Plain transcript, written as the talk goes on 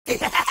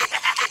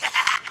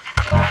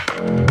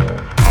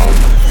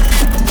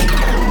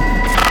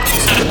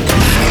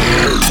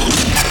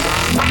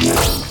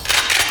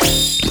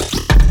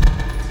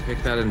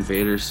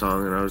Vader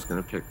song, and I was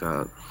gonna pick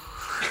that.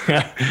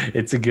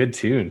 It's a good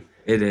tune.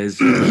 It is.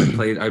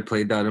 Yeah. I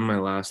played that in my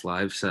last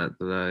live set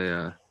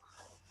that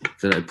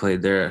I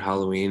played there at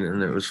Halloween,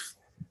 and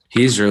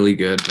he's really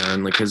good,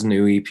 man. Like his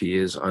new EP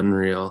is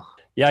unreal.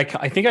 Yeah,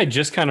 I think I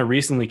just kind of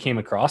recently came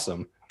across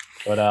him,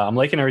 but I'm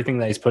liking everything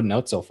that he's putting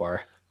out so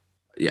far.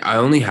 Yeah, I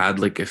only had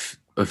like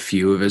a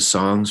few of his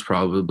songs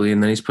probably,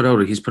 and then he's put out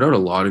a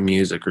lot of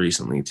music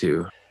recently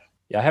too.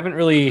 Yeah, I haven't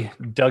really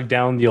dug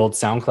down the old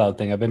SoundCloud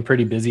thing. I've been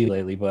pretty busy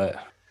lately, but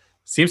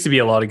seems to be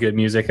a lot of good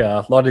music.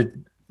 A lot of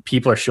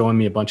people are showing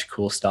me a bunch of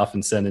cool stuff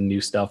and sending new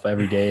stuff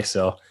every day,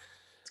 so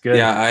it's good.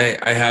 Yeah,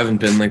 I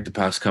haven't been like the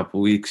past couple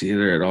weeks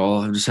either at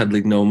all. I've just had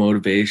like no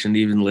motivation to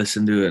even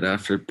listen to it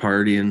after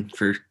partying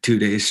for 2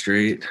 days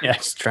straight. Yeah,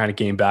 just trying to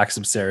gain back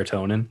some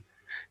serotonin.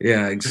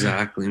 Yeah,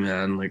 exactly,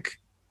 man. Like,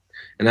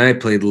 and I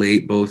played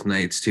late both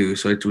nights too,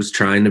 so I was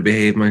trying to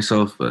behave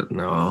myself, but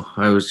no,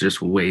 I was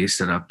just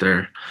wasted up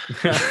there.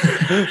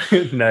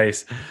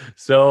 Nice.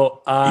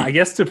 So I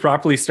guess to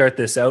properly start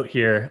this out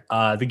here,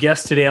 the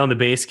guest today on the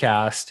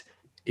Basecast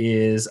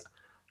is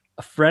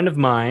a friend of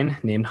mine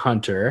named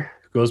Hunter,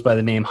 who goes by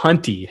the name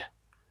Hunty.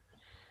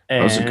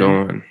 How's it And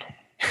going?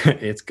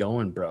 it's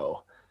going,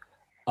 bro.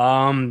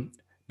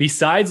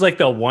 Besides like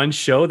the one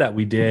show that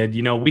we did,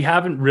 we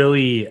haven't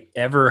really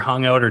ever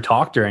hung out or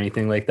talked or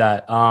anything like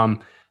that.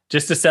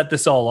 Just to set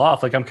this all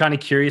off, like I'm kind of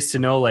curious to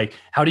know, like,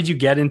 how did you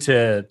get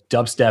into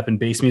dubstep and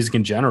bass music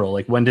in general?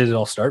 Like, when did it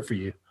all start for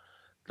you?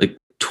 Like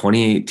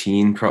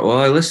 2018, well,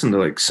 I listened to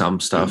like some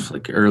stuff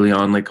like early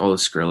on, like all the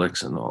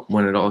Skrillex and all,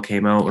 when it all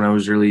came out when I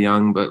was really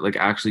young, but like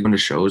actually going to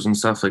shows and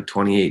stuff like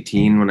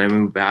 2018 when I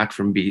moved back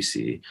from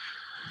BC.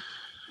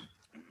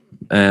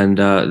 And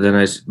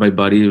then my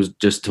buddy was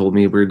just told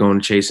me we were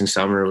going to Chasing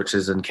Summer, which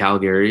is in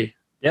Calgary.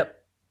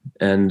 Yep.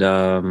 And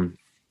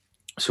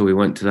so we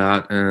went to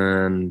that,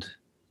 and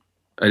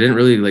I didn't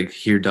really like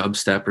hear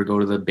dubstep or go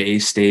to the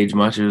bass stage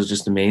much. It was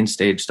just the main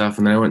stage stuff.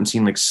 And then I went and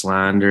seen like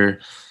Slander,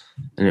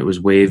 and it was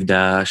Wave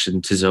Dash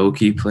and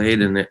Tizoki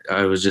played, and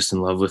I was just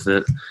in love with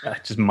it.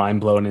 Just mind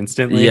blown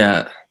instantly.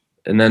 Yeah.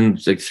 And then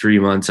like 3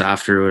 months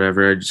after or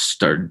whatever, I just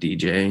started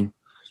DJing.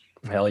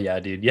 Hell yeah,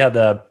 dude.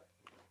 Yeah,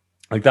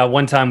 like that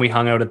one time we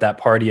hung out at that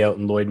party out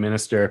in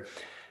Lloydminster. It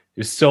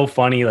was so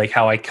funny, like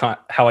how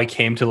I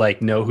came to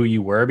like know who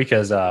you were,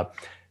 because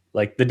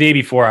like the day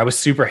before I was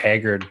super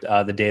haggard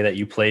the day that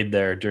you played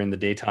there during the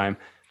daytime.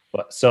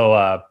 But so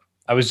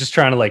I was just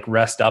trying to like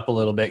rest up a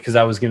little bit because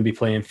I was going to be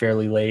playing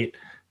fairly late,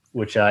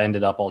 which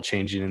ended up all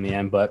changing in the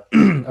end. But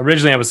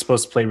originally I was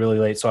supposed to play really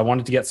late, so I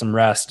wanted to get some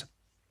rest.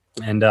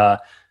 And I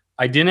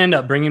didn't end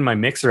up bringing my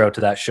mixer out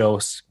to that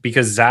show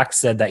because Zach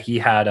said that he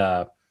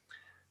had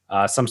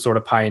some sort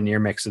of Pioneer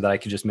mixer that I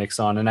could just mix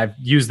on. And I've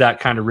used that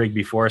kind of rig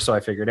before, so I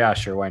figured, yeah,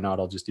 sure, why not?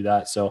 I'll just do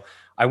that. So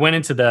I went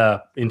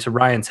into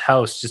Ryan's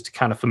house just to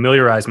kind of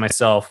familiarize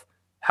myself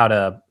how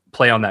to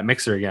play on that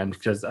mixer again,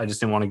 because I just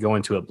didn't want to go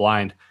into it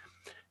blind.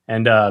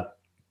 And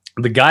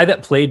the guy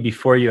that played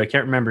before you, I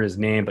can't remember his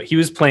name, but he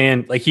was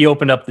playing, like, he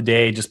opened up the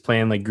day just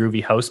playing like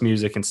groovy house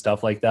music and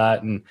stuff like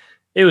that. And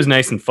it was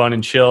nice and fun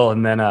and chill.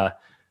 And then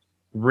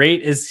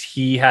right as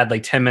he had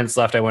like 10 minutes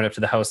left, I went up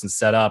to the house and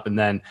set up, and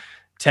then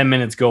 10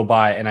 minutes go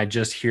by and I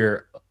just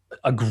hear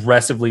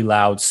aggressively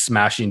loud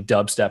smashing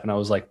dubstep. And I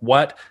was like,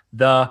 what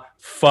the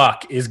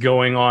fuck is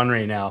going on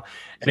right now?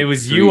 And it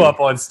was you up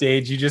on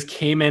stage. You just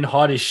came in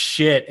hot as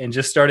shit and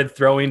just started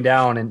throwing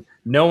down, and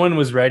no one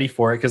was ready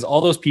for it, because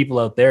all those people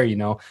out there,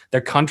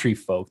 they're country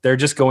folk. They're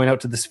just going out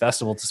to this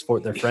festival to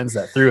support their friends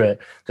that threw it.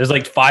 There's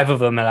like 5 of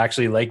them that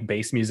actually like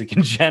bass music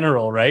in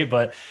general, right?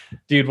 But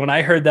dude, when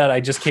I heard that,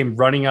 I just came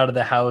running out of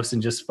the house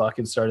and just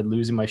fucking started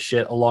losing my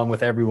shit along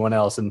with everyone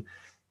else. And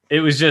it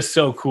was just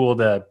so cool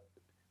to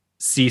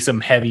see some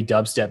heavy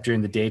dubstep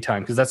during the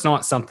daytime, because that's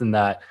not something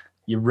that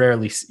you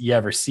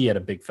ever see at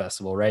a big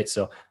festival, right?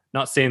 So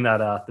not saying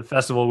that the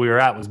festival we were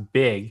at was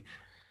big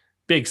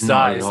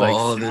size,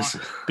 like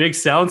big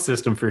sound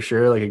system for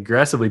sure, like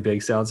aggressively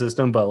big sound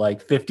system, but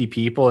like 50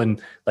 people,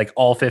 and like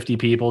all 50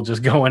 people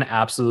just going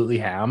absolutely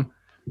ham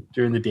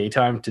during the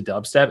daytime to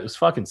dubstep. It was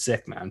fucking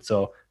sick, man.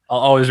 So I'll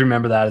always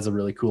remember that as a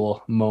really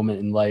cool moment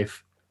in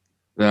life.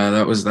 Yeah,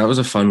 that was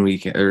a fun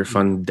weekend, or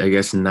fun, I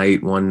guess,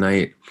 one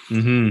night.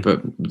 Mm-hmm.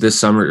 But this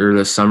summer,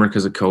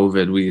 because of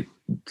COVID, we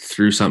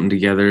threw something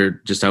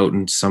together just out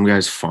in some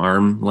guy's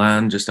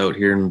farmland, just out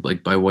here in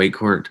like by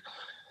Whitecourt.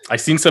 I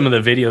seen some of the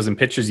videos and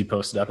pictures you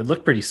posted up. It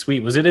looked pretty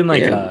sweet. Was it in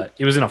like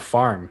it was in a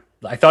farm?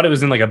 I thought it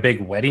was in like a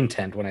big wedding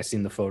tent when I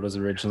seen the photos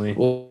originally.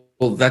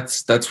 Well,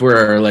 that's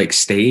where our like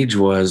stage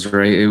was,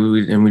 right?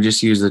 And we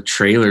just used a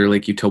trailer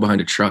like you tow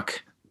behind a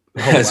truck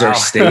as our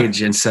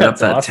stage and set up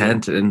that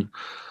awesome tent.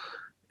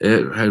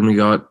 And we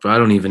got, I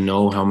don't even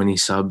know how many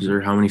subs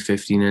or how many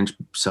 15-inch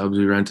subs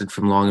we rented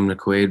from Long and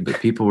McQuaid, but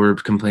people were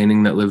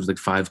complaining that lived like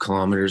 5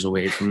 kilometers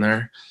away from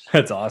there.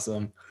 That's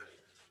awesome.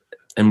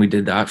 And we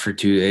did that for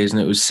 2 days, and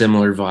it was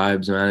similar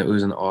vibes, man. It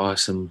was an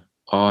awesome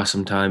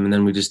time. And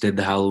then we just did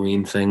the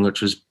Halloween thing,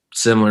 which was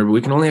similar, but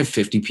we can only have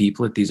 50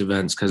 people at these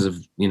events because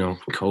of,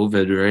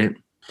 COVID, right?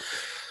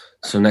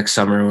 So next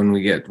summer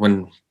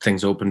when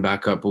things open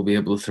back up, we'll be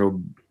able to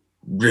throw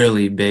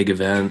really big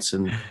events.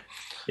 And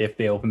if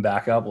they open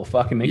back up, well,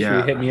 fucking make sure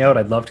you hit me out.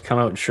 I'd love to come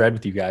out and shred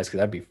with you guys because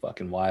that'd be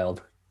fucking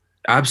wild.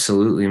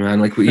 Absolutely, man.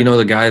 Like, you know,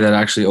 the guy that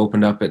actually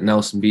opened up at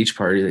Nelson Beach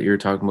Party that you were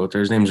talking about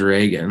there, his name's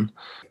Reagan,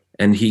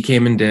 and he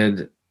came and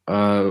did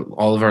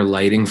all of our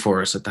lighting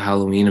for us at the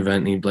Halloween event,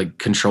 and he like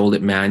controlled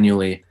it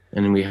manually,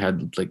 and we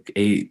had like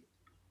eight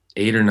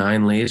or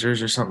nine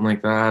lasers or something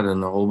like that,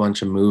 and a whole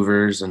bunch of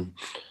movers, and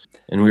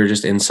we were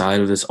just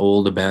inside of this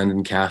old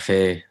abandoned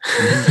cafe.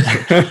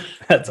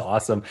 That's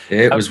awesome.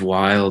 It was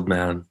wild,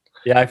 man.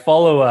 Yeah, I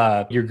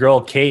follow your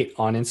girl Kate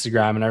on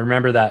Instagram, and I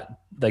remember that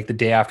like the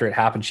day after it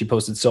happened, she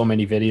posted so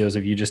many videos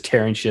of you just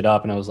tearing shit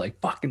up, and I was like,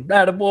 fucking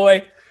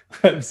attaboy.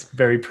 I was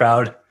very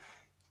proud.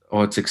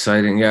 Oh, it's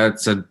exciting. Yeah,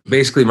 it's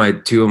basically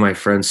two of my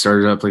friends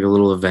started up like a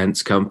little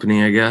events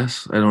company, I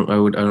guess. I don't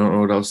know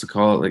what else to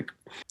call it. Like,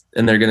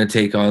 and they're gonna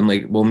take on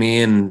like, well,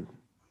 me and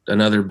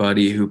another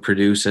buddy who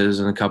produces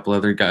and a couple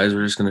other guys,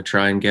 we're just gonna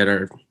try and get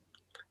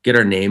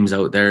our names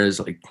out there as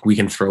like we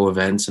can throw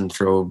events and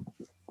throw,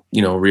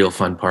 you know, real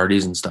fun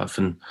parties and stuff.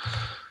 And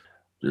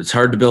it's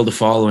hard to build a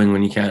following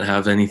when you can't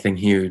have anything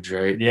huge,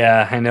 right?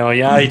 Yeah, I know.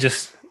 Yeah, you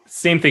just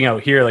same thing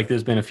out here. Like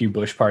there's been a few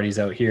bush parties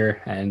out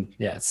here, and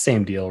yeah,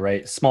 same deal,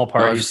 right? Small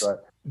parties,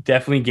 but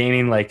definitely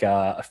gaining like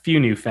a few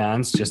new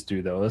fans just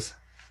through those.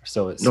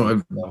 So it's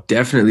I've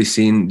definitely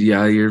seen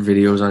your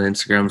videos on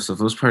Instagram and stuff.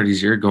 Those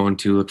parties you're going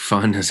to look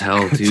fun as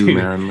hell too, dude,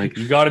 man. Like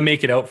you got to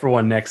make it out for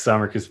one next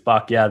summer because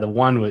fuck yeah, the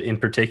one in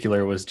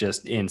particular was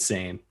just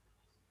insane.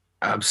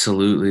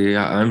 Absolutely,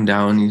 I'm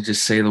down. You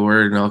just say the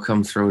word and I'll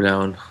come throw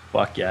down.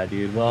 Fuck yeah,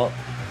 dude. Well,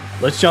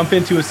 let's jump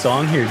into a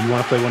song here. Do you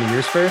want to play one of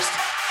yours first?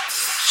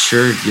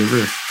 Sure, give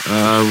her.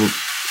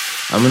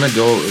 I'm gonna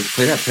go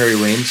play that Perry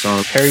Wayne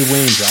song. Perry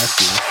Wayne,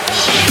 Josh.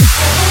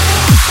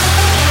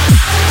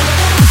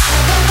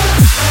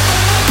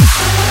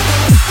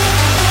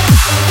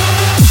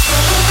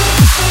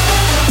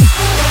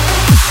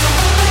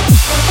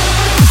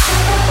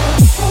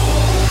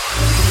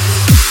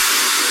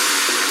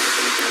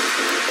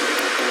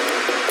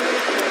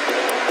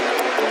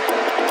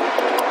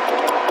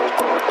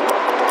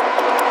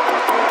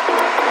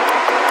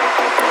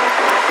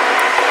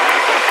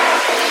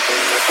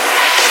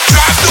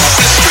 Drive through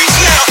the streets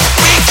now,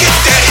 we get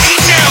that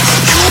heat now.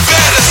 You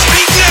better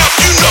speak now,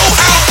 you know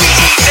how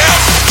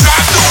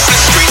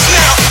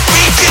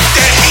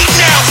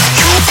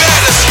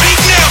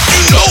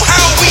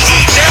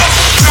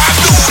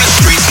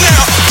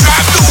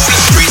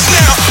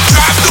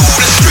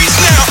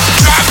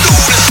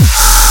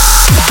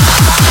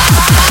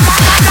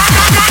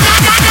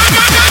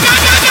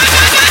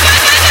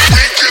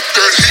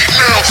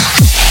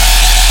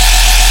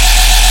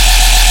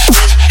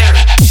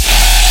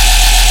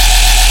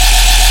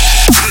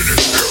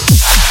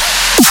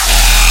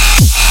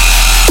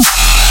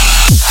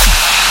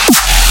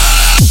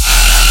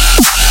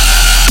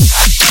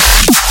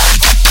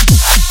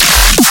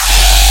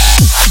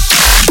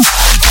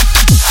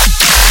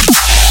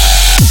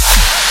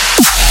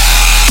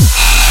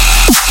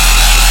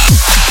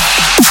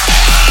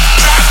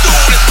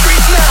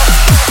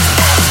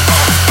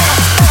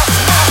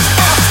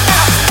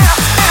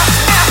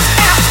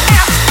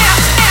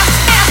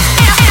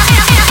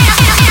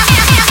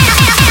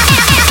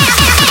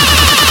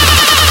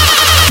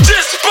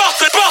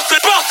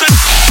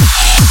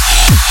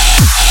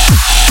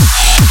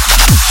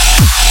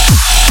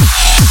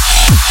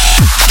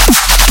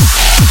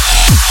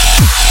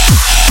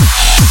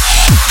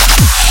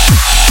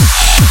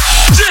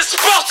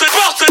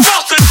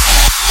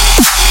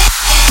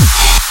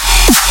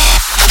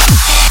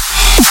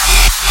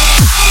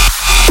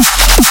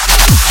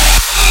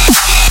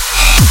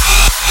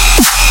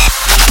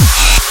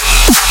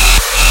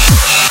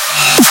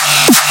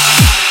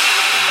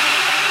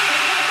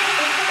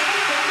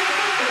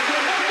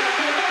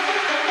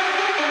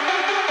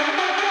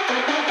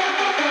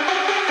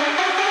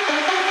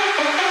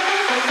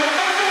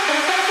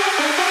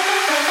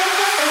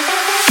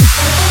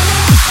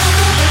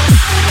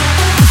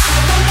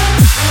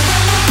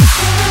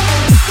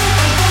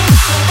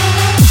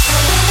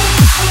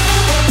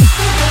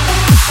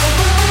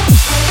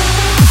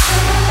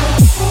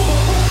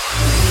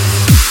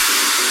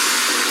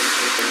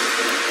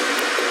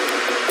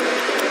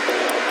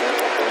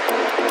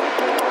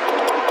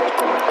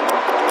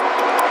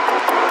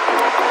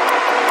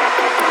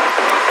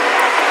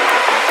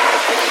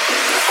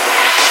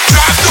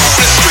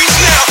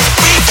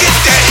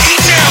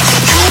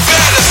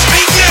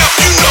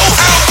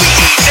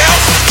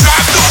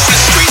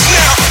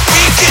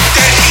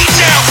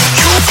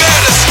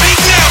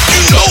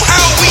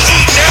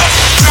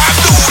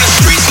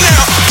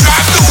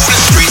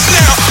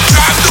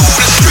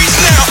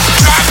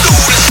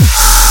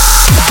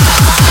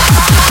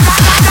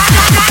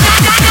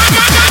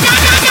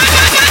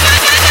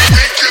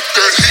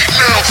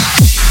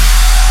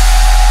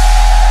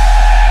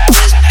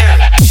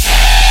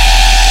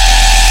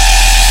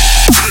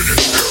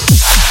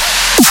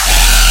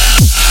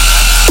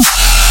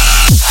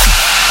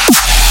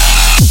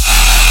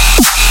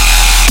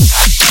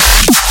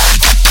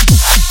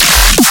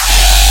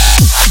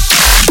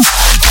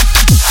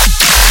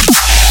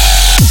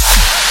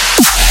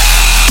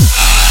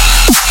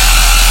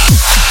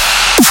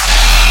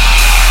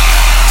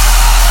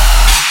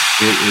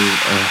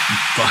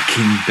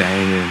fucking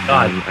banging.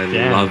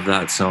 I love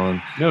that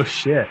song. No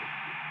shit.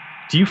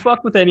 Do you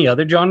fuck with any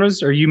other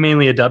genres, or are you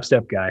mainly a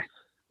dubstep guy?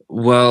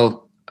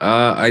 Well,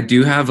 I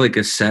do have like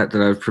a set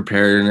that I've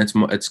prepared,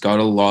 and it's got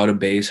a lot of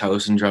bass,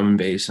 house, and drum and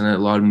bass, and a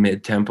lot of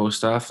mid-tempo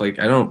stuff. Like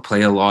I don't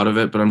play a lot of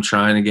it, but I'm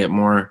trying to get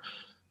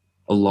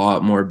a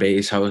lot more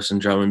bass, house, and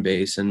drum and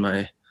bass in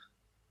my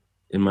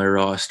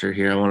roster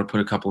here. I want to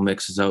put a couple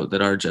mixes out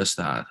that are just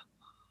that.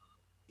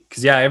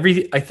 Because yeah,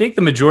 I think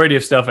the majority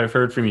of stuff I've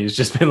heard from you has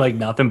just been like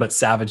nothing but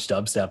savage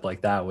dubstep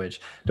like that,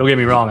 which don't get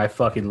me wrong, I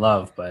fucking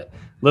love, but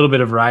a little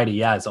bit of variety,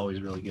 yeah, it's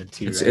always really good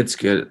too. It's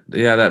good.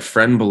 Yeah, that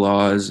Friend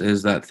Bala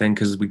is that thing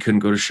because we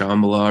couldn't go to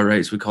Shambhala,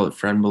 right? So we call it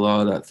Friend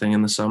Bala, that thing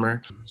in the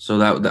summer. So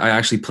that I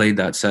actually played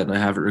that set and I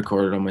have it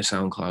recorded on my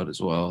SoundCloud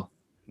as well.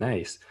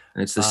 Nice.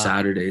 And it's the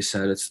Saturday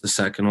set. It's the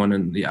second one,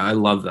 and yeah, I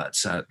love that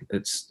set.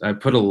 I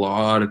put a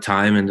lot of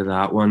time into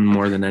that one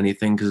more than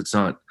anything because it's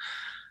not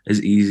as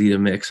easy to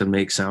mix and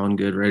make sound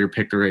good, right? Or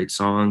pick the right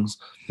songs.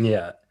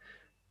 Yeah.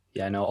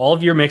 Yeah, no, all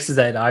of your mixes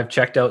that I've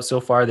checked out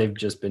so far, they've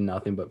just been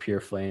nothing but pure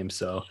flame.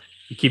 So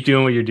you keep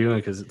doing what you're doing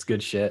because it's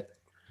good shit.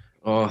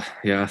 Oh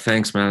yeah,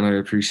 thanks, man. I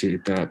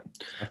appreciate that.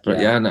 But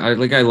yeah,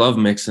 I love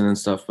mixing and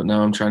stuff, but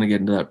now I'm trying to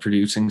get into that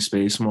producing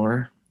space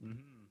more.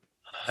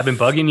 I've been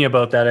bugging you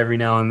about that every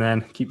now and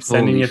then. Keep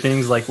sending you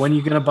things like, when are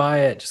you gonna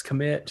buy it? Just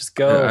commit, just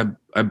go.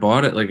 I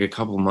bought it like a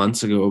couple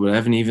months ago, but I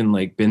haven't even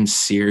like been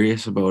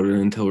serious about it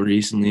until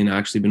recently, and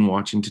actually been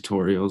watching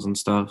tutorials and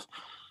stuff.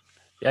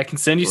 Yeah, I can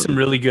send you some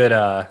really good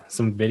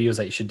some videos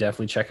that you should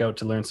definitely check out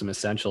to learn some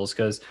essentials,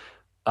 because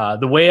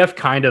the way I've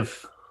kind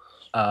of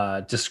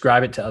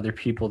describe it to other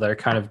people that are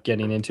kind of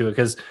getting into it,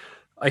 because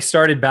I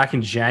started back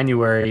in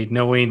January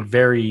knowing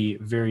very,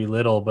 very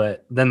little,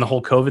 but then the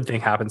whole COVID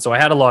thing happened. So I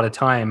had a lot of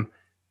time.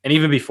 And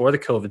even before the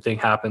COVID thing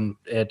happened,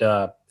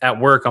 at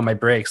work on my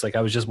breaks, like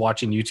I was just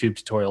watching YouTube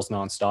tutorials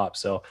nonstop.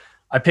 So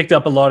I picked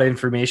up a lot of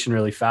information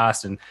really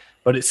fast.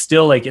 But it's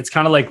still like, it's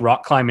kind of like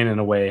rock climbing in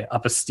a way,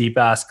 up a steep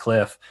ass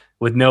cliff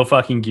with no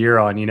fucking gear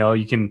on. You know,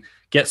 you can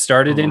get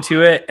started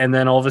into it, and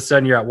then all of a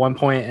sudden you're at one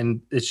point and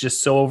it's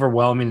just so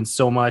overwhelming and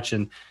so much.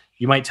 And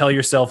you might tell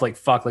yourself like,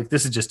 fuck, like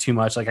this is just too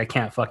much. Like I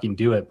can't fucking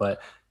do it.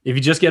 But if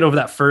you just get over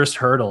that first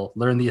hurdle,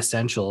 learn the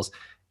essentials,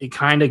 it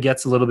kind of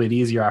gets a little bit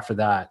easier after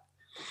that.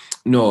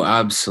 No,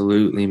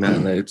 absolutely,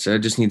 man. I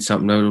just need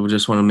something. I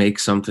just want to make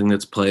something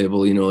that's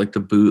playable, you know, like the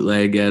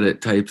bootleg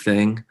edit type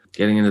thing,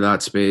 getting into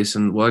that space.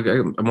 And well,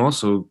 I'm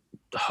also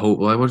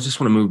hopeful. I just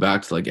want to move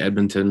back to like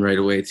Edmonton right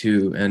away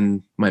too.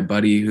 And my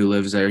buddy who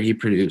lives there, he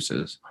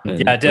produces.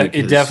 Yeah,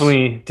 it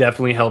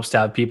definitely helps to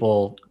have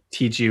people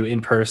teach you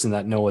in person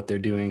that know what they're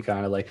doing.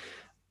 Kind of like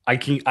I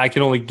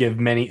can only give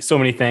so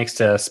many thanks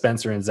to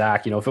Spencer and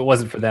Zach. You know, if it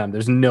wasn't for them,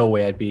 there's no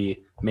way I'd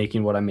be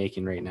making what I'm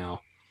making right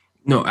now.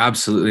 No,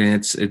 absolutely.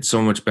 It's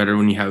so much better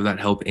when you have that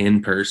help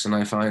in person,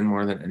 I find,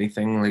 more than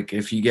anything. Like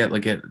if you get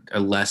like a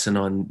lesson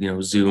on, you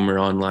know, Zoom or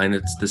online,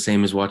 it's the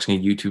same as watching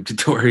a YouTube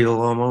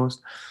tutorial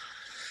almost.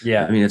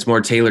 Yeah. I mean, it's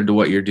more tailored to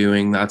what you're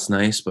doing. That's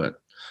nice.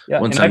 But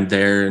once I'm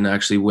there and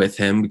actually with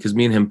him, because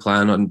me and him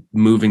plan on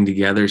moving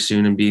together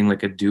soon and being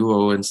like a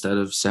duo instead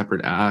of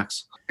separate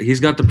acts.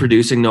 He's got the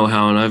producing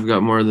know-how and I've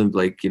got more of the,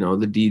 like, you know,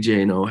 the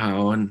DJ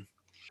know-how, and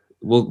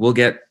we'll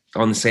get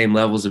on the same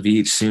levels of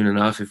each soon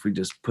enough if we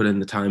just put in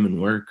the time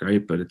and work,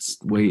 right? But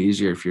it's way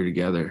easier if you're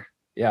together.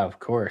 Yeah, of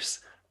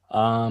course.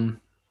 Fuck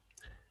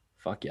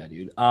yeah,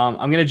 dude. I'm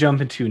gonna jump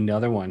into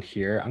another one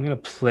here. I'm gonna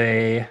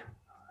play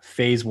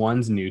Phase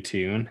One's new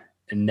tune,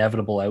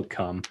 Inevitable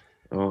Outcome.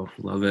 Oh,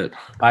 love it.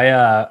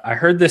 I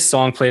heard this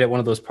song played at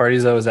one of those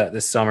parties I was at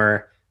this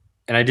summer,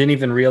 and I didn't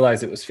even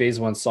realize it was Phase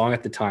One's song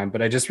at the time,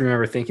 but I just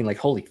remember thinking like,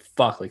 holy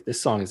fuck, like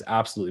this song is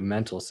absolutely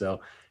mental.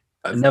 So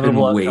I've been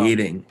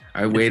waiting.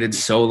 I waited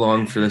so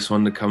long for this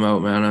one to come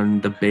out, man.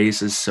 And the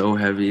bass is so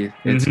heavy.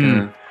 It's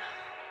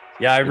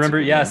I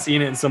remember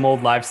seeing it in some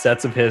old live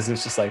sets of his, and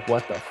it's just like,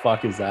 what the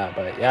fuck is that?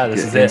 But yeah,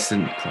 this is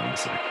instant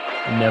classic.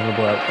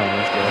 Inevitable Outcome.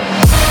 Let's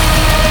go.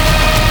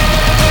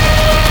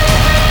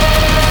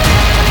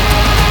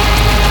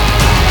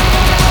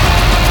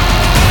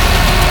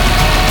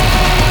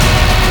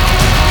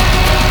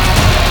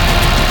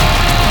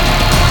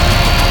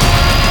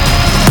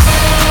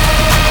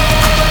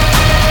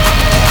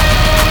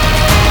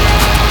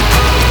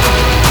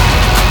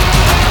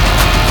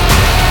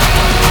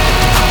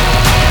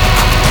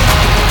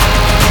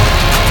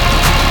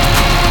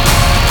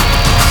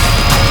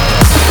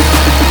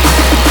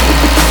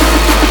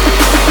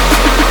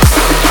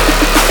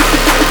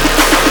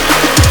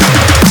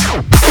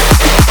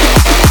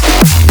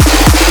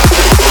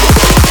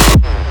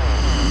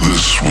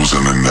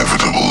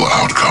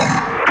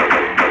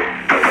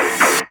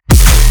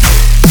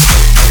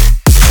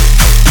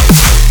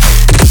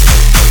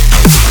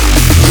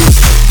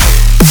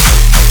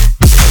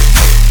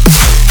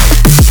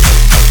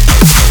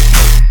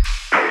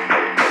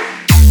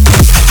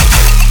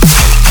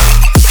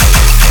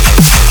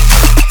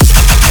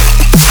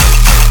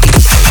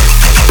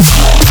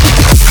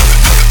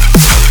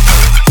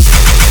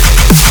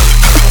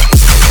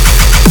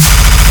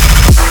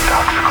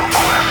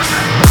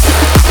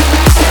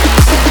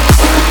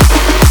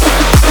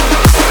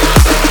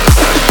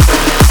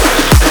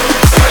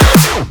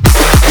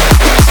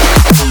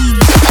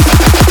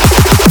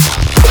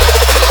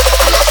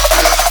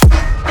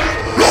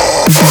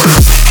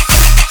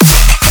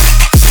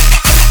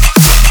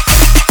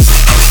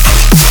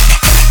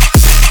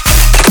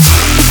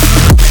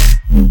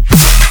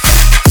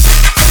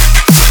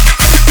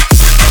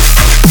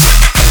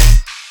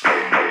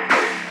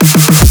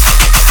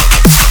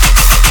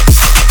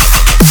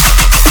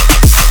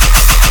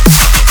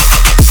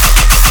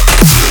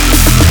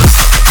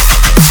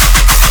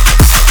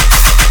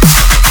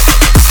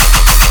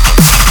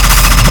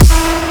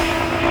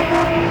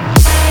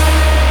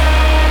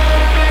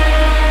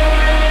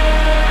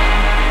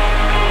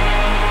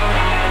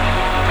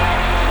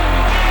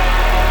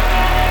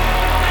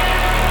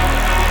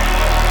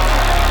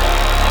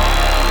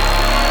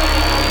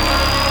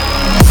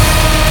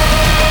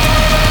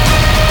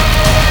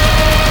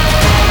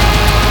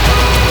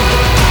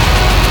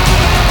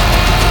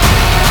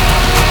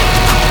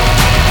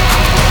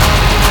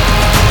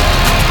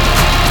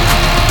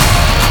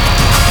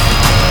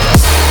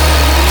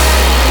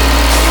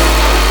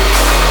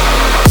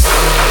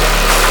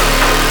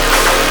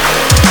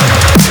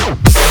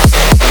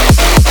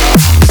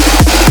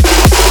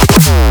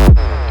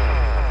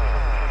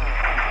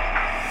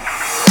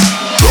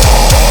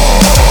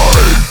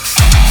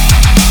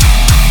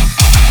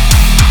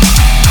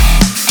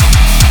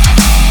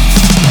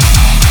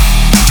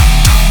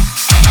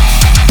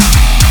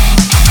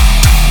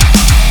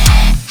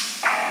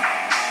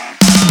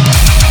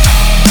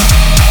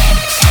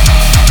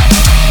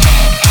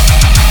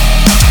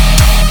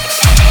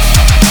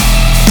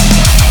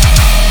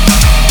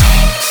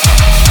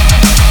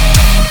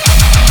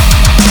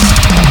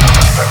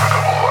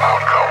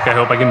 I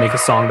hope I can make a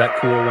song that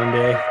cool one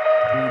day.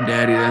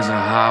 Daddy, that's a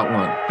hot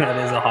one. That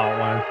is a hot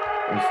one.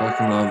 I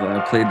fucking love that. I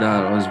played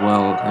that as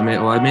well. I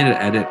made an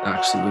edit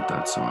actually with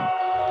that song.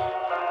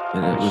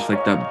 And with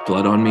like that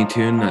Blood on Me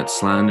tune, that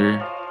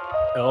Slander.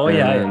 Oh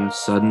yeah. And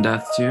Sudden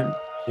Death tune.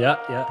 Yeah.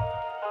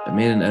 I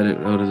made an edit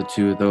out of the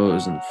two of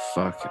those, and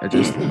fuck, I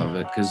just love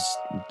it because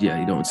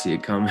you don't see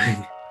it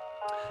coming.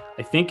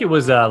 I think it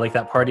was like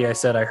that party I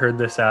said I heard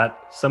this at.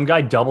 Some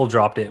guy double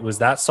dropped it. It was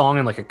that song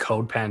and like a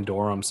Code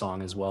Pandorum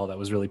song as well that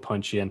was really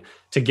punchy, and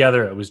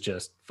together it was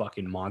just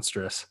fucking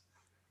monstrous.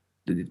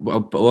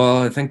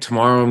 Well, I think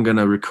tomorrow I'm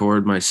gonna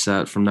record my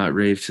set from that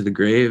Rave to the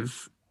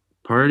Grave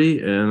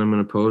party, and I'm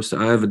gonna post.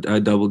 I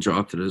double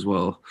dropped it as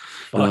well.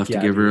 I'll have to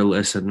give her a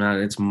listen. Man,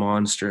 it's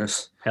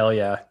monstrous. Hell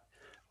yeah.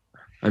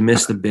 I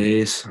miss the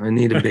bass. I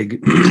need a big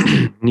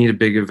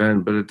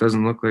event, but it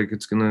doesn't look like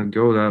it's gonna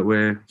go that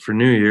way for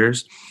New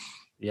Year's.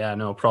 Yeah,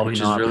 no, probably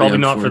not. Really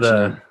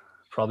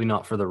probably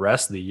not for the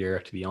rest of the year,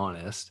 to be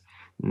honest.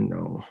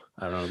 No.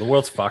 I don't know. The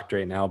world's fucked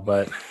right now,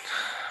 but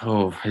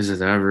oh, is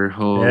it ever?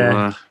 Oh,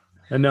 yeah.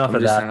 Enough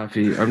of that.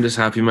 I'm just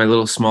happy my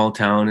little small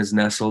town is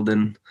nestled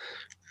and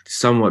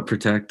somewhat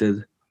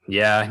protected.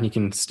 Yeah, you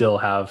can still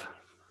have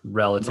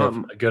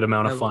a good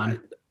amount of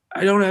fun.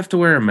 I don't have to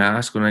wear a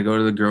mask when I go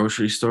to the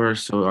grocery store,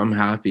 so I'm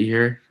happy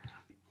here.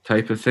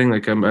 Type of thing.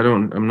 Like I'm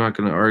not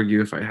going to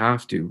argue if I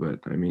have to, but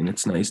I mean,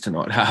 it's nice to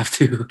not have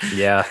to.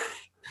 Yeah.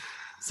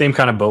 Same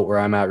kind of boat where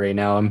I'm at right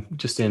now. I'm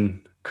just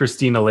in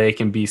Christina Lake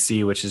in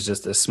BC, which is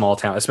just a small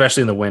town, especially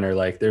in the winter.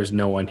 Like there's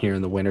no one here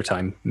in the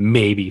wintertime,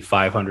 maybe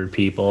 500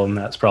 people, and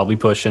that's probably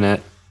pushing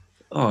it.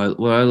 Oh,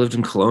 well, I lived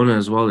in Kelowna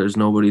as well. There's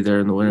nobody there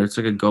in the winter. It's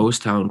like a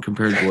ghost town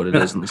compared to what it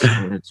is in the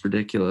summer. It's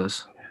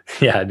ridiculous.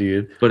 Yeah,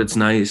 dude. But it's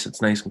nice.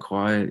 It's nice and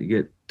quiet. You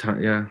get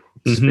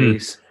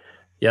space.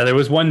 Yeah, there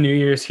was one New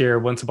Year's here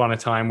once upon a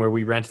time where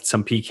we rented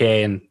some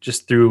PK and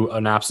just threw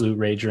an absolute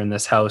rager in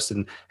this house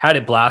and had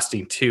it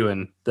blasting too.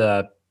 And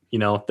the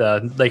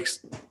like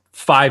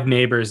 5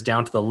 neighbors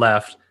down to the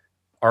left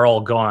are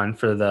all gone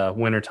for the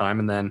wintertime.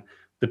 And then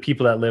the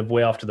people that live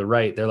way off to the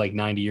right, they're like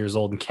 90 years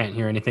old and can't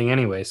hear anything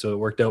anyway. So it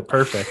worked out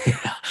perfect.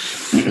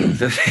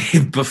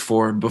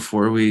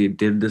 Before we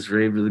did this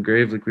Rave to the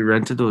Grave, like we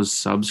rented those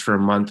subs for a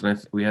month,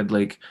 and we had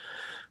like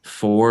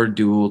 4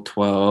 dual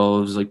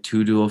 12s, like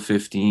 2 dual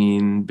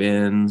 15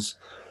 bins,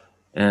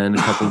 and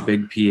a couple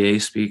big PA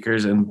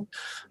speakers. And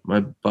my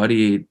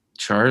buddy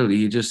Charlie,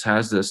 he just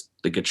has this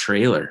like a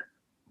trailer.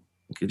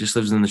 He just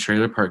lives in the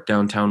trailer park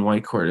downtown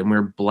Whitecourt, and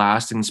we're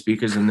blasting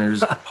speakers, and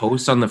there's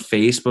posts on the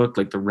Facebook,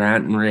 like the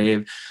rant and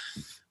rave.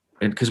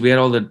 And because we had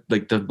all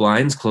the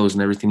blinds closed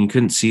and everything, you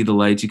couldn't see the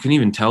lights. You couldn't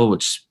even tell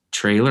which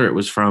trailer it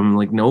was from.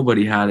 Like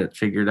nobody had it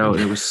figured out.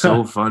 It was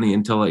so funny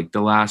until like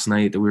the last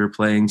night that we were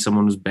playing,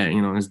 someone was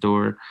banging on his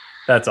door.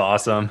 That's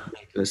awesome.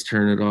 Let's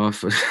turn it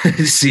off.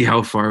 See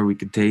how far we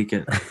could take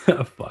it.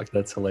 Fuck,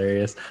 that's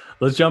hilarious.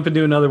 Let's jump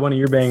into another one of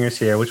your bangers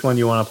here. Which one do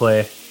you want to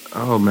play?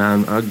 Oh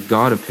man, I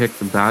gotta pick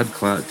the Bad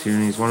Clat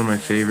tune. He's one of my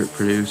favorite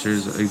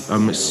producers.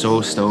 I'm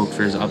so stoked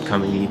for his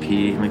upcoming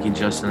EP. Like he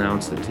just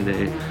announced it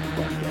today.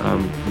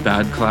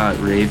 Bad Clat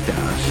Rave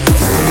Dash.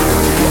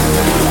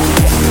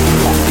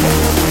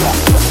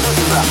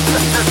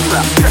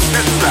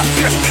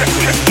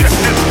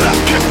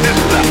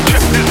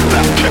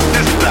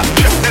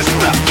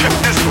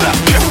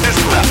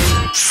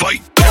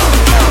 Fight.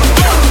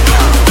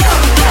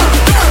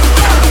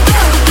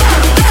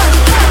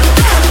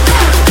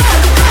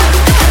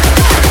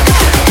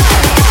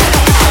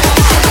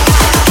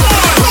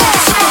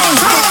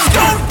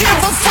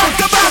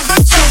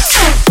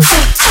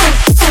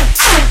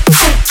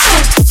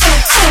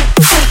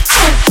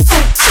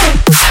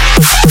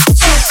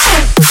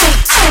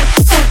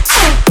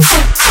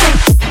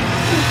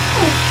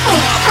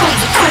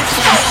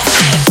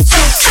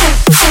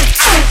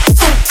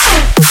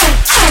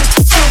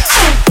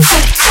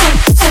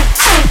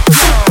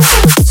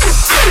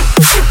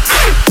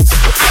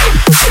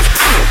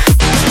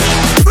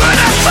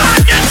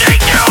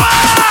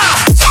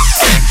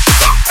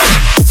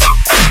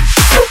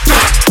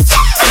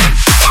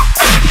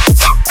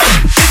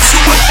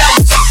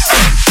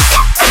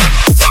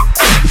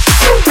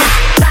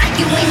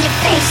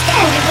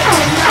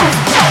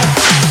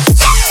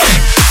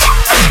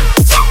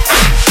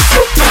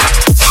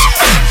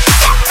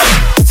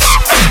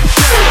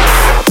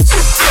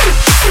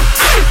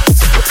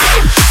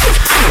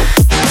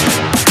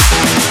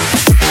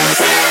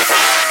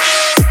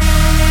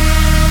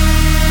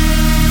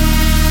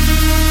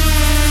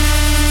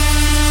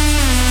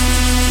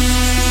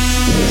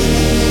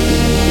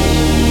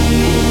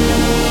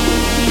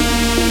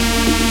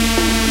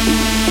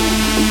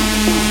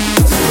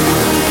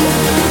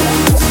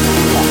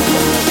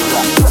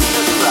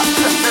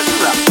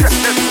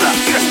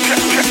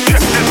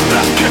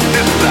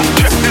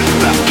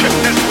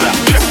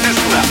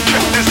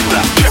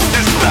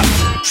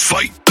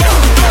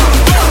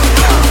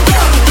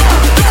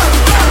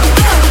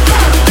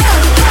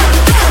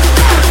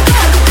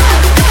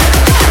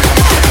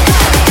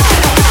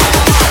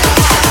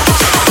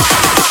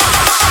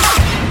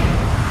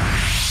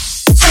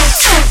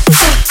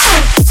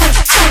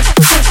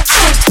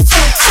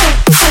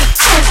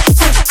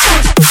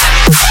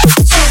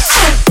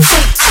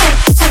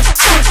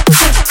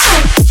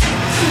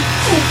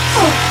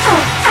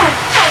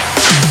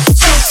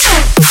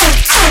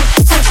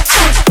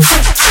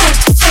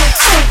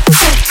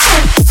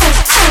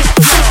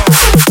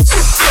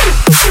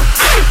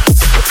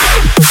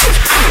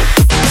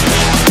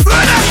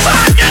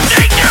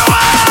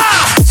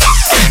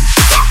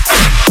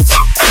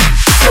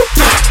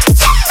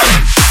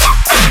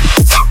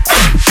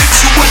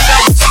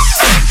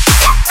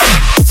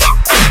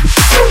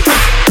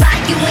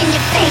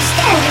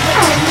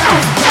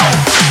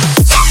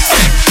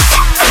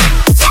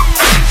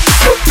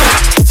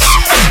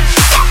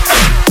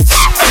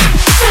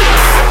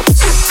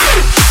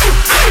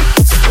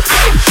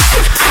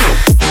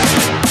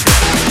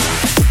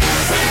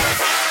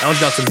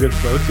 got some good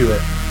flow to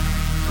it.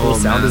 Cool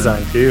sound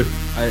design too.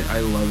 I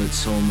love it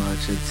so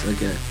much. It's like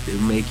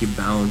it'll make you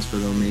bounce, but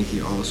it'll make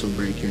you also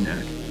break your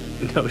neck.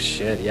 No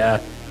shit,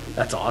 yeah.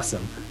 That's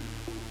awesome.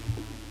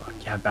 Fuck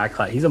yeah,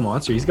 Backclash. He's a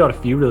monster. He's got a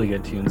few really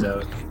good tunes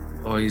out.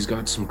 Oh, he's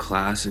got some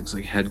classics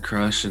like Head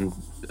Crush and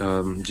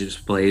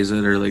Just Blaze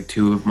It are like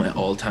two of my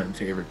all-time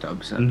favorite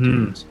dubstep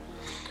tunes.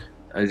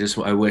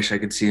 I wish I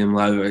could see him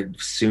live.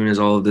 As soon as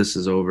all of this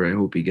is over, I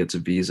hope he gets a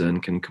visa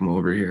and can come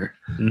over here.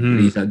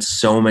 He's had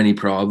so many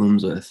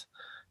problems with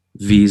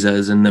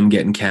visas and them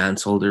getting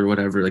canceled or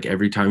whatever. Like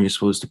every time you're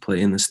supposed to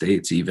play in the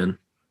States, even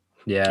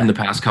in the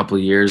past couple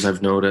of years,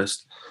 I've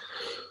noticed.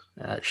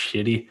 That's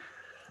shitty.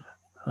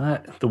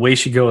 The way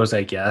she goes,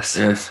 I guess.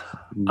 Yes.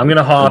 I'm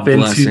gonna hop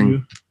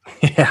into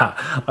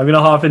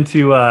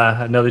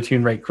another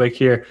tune right quick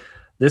here.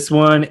 This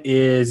one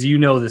is,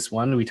 this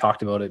one. We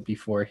talked about it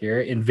before here.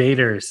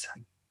 Invaders,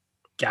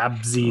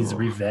 Gabsy's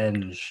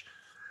Revenge.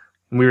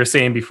 And we were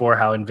saying before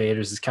how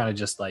Invaders is kind of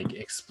just like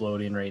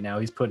exploding right now.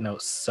 He's putting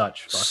out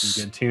such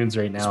fucking good tunes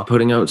right now. He's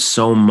putting out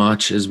so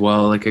much as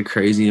well, like a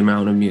crazy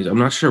amount of music. I'm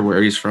not sure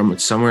where he's from.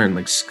 It's somewhere in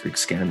like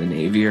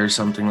Scandinavia or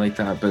something like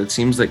that. But it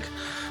seems like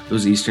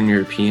those Eastern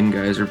European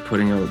guys are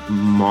putting out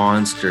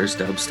monstrous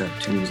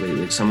dubstep tunes lately.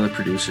 Like some of the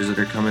producers that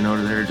are coming out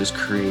of there are just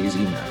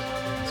crazy,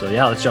 man. So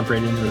yeah, let's jump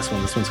right into this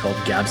one. This one's called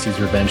Gabsy's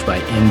Revenge by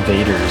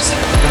Invaders.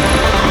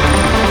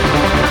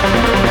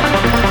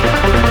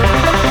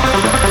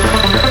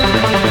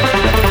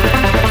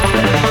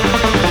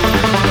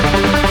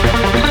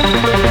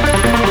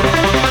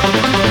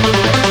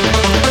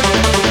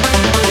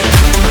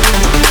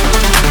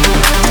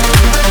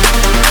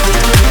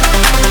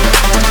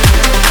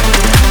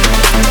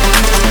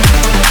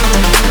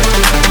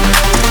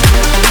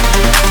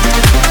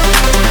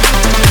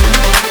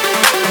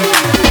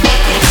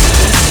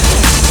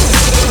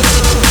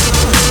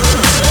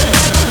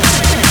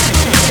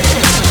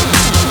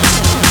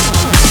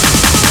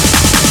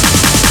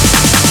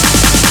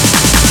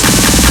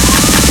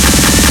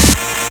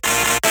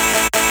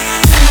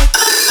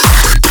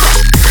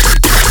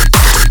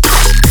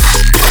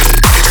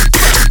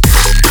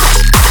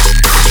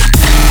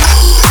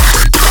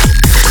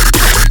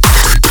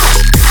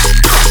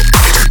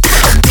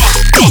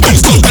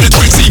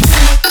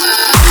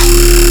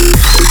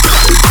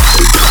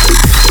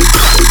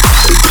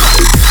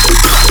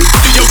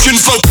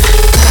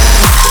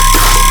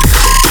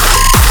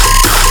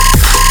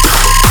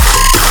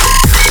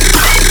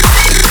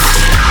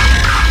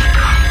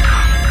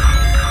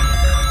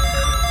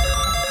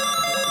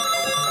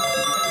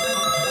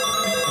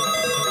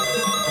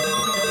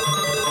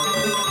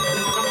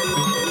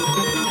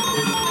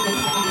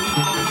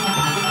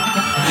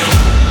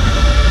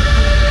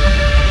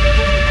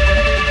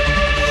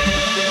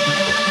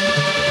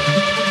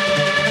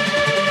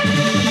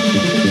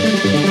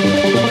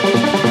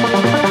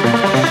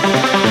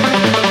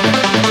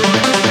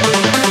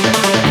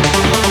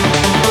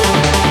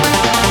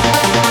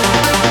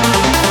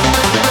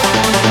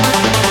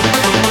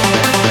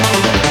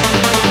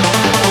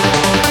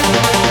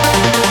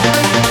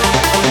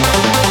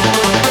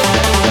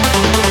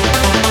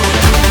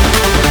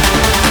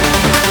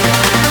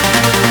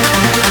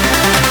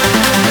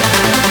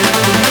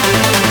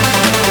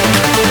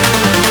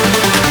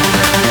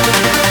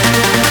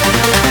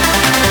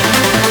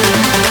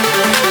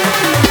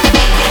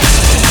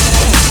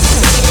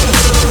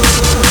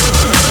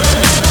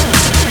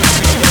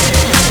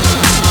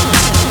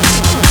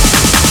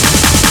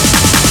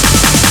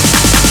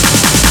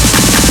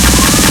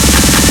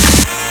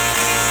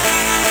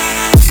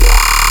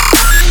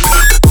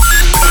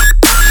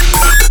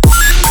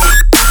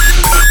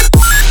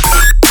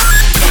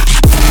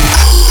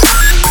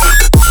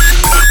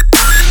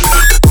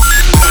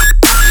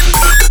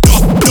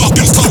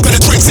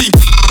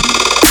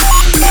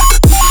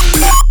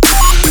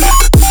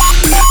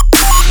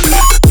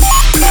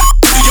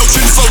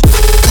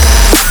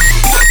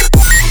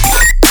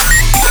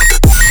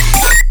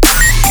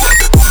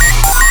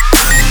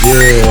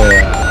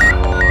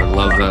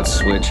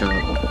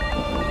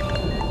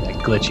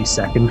 Glitchy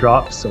second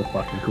drop, so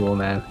fucking cool,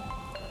 man.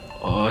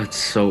 Oh, it's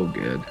so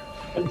good.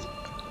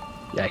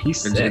 Yeah,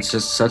 he's sick. It's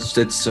just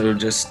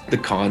the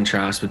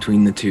contrast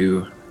between the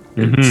two.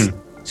 It's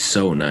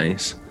so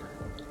nice.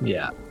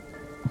 Yeah,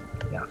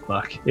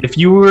 fuck.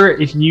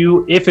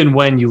 If and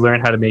when you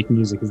learn how to make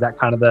music, is that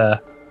kind of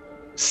the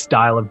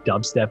style of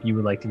dubstep you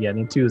would like to get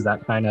into? Is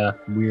that kind of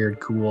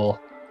weird, cool,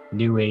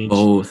 new age,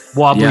 both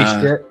wobbly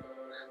shit?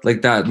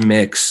 Like that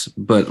mix,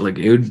 but like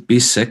it would be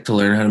sick to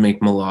learn how to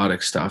make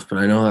melodic stuff, but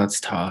I know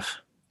that's tough.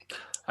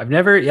 I've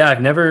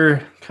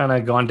never kind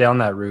of gone down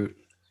that route.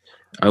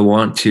 I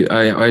want to.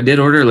 I did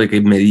order like a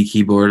MIDI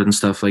keyboard and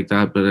stuff like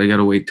that, but I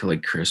gotta wait till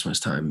like Christmas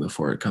time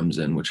before it comes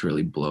in, which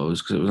really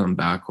blows because it was on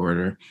back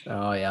order.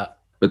 Oh yeah.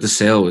 But the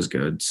sale was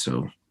good,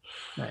 so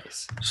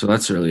nice. So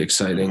that's really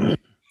exciting.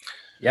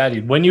 Yeah,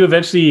 dude. When you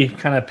eventually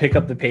kind of pick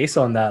up the pace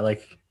on that,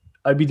 like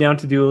I'd be down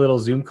to do a little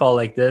Zoom call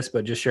like this,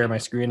 but just share my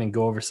screen and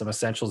go over some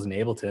essentials in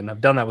Ableton. I've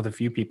done that with a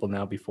few people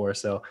now before,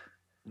 so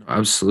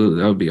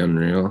absolutely, that would be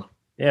unreal.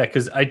 Yeah,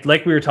 because I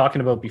like we were talking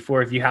about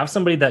before, if you have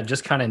somebody that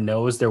just kind of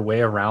knows their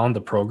way around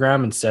the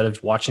program instead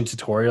of watching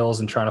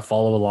tutorials and trying to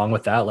follow along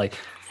with that, like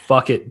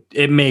fuck it,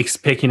 it makes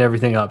picking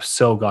everything up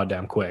so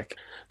goddamn quick.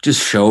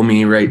 Just show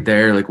me right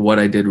there like what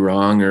I did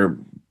wrong, or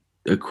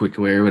a quick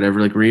way or whatever.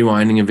 Like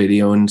rewinding a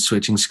video and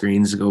switching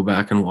screens to go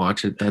back and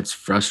watch it, that's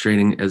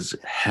frustrating as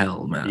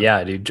hell, man.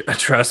 Yeah, dude,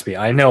 trust me.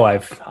 I know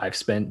I've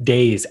spent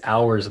days,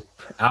 hours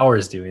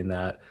doing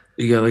that.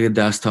 You got like a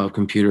desktop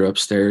computer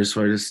upstairs,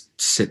 so I just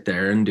sit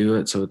there and do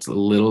it. So it's a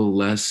little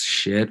less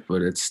shit,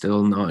 but it's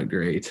still not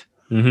great.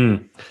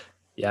 Mm-hmm.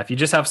 Yeah, if you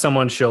just have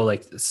someone show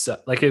like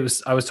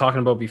I was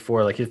talking about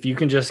before, like if you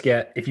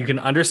can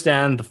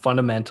understand the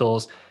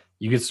fundamentals,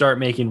 you can start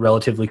making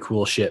relatively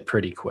cool shit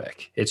pretty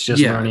quick. It's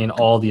just learning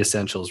all the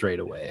essentials right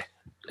away.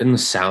 And the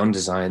sound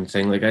design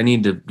thing, like I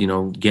need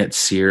to, get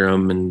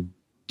Serum and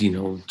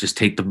just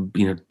take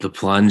the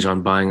plunge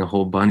on buying a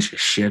whole bunch of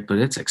shit, but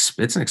it's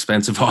an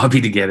expensive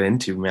hobby to get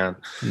into, man.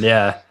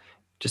 Yeah.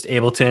 Just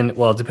Ableton.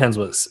 Well, it depends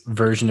what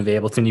version of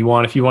Ableton you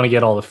want. If you want to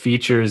get all the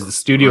features, the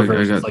studio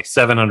version is like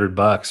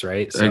 $700,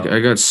 right? So I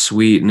got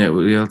Suite, and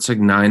it's like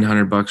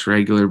 $900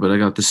 regular, but I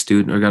got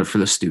it for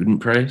the student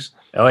price.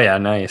 Oh yeah,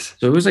 nice.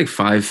 So it was like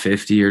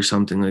 $550 or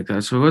something like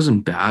that. So it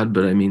wasn't bad,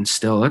 but I mean,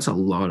 still, that's a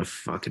lot of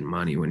fucking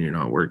money when you're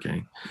not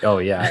working. Oh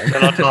yeah. And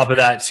then on top of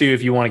that too,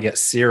 if you want to get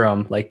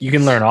Serum, like you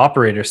can learn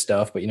operator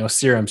stuff, but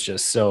Serum's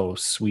just so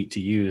sweet to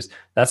use.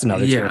 That's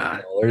another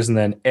 $200. And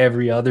then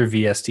every other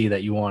VST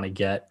that you want to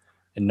get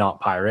and not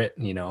pirate,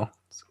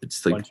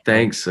 it's like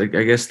thanks like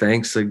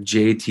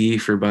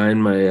JT for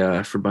buying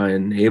my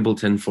buying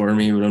Ableton for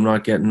me, but I'm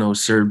not getting no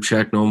CERB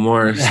check no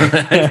more. So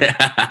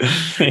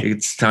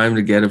it's time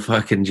to get a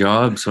fucking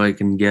job so I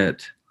can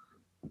get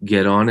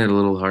on it a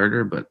little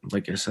harder. But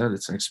like I said,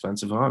 it's an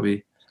expensive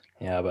hobby.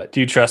 Yeah, but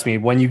do trust me,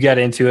 when you get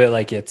into it,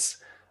 like it's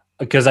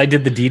because I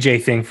did the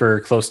DJ thing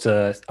for close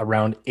to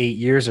around 8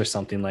 years or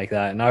something like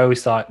that, and I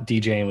always thought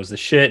DJing was the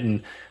shit,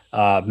 and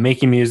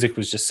making music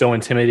was just so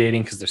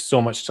intimidating because there's so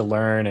much to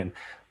learn. And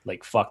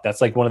like, fuck,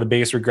 that's like one of the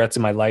biggest regrets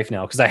in my life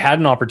now. Cause I had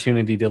an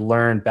opportunity to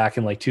learn back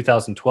in like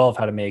 2012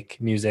 how to make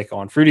music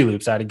on Fruity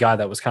Loops. I had a guy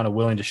that was kind of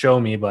willing to show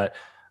me, but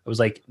I was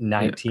like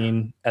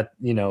 19 at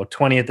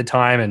 20 at the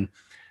time and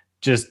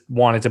just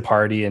wanted to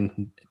party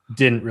and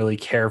didn't really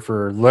care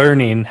for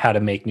learning how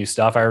to make new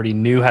stuff. I already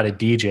knew how to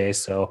DJ.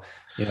 So,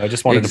 I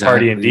just wanted to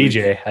party and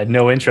DJ. I had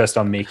no interest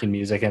on making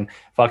music. And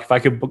fuck, if I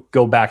could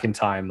go back in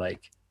time,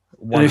 like,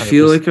 100%. And I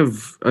feel like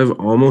I've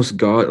almost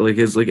got like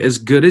as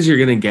good as you're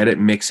gonna get at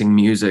mixing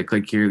music,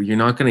 like you're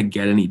not gonna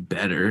get any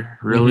better,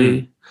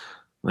 really.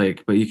 Mm-hmm.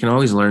 Like, but you can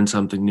always learn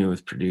something new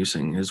with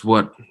producing, is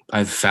what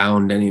I've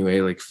found anyway.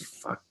 Like,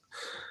 fuck,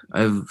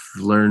 I've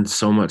learned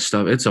so much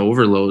stuff. It's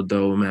overload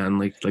though, man.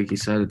 Like you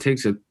said,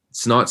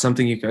 it's not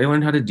something I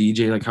learned how to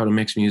DJ, like how to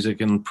mix music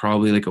in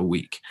probably like a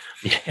week.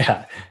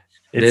 Yeah,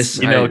 it's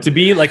to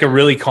be like a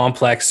really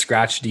complex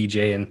scratch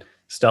DJ and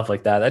stuff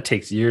like that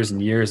takes years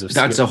and years of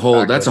that's a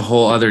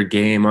whole other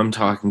game. I'm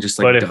talking just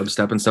like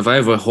dubstep and stuff. I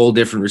have a whole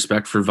different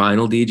respect for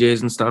vinyl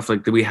DJs and stuff.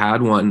 Like we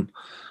had one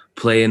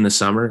play in the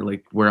summer,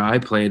 like where I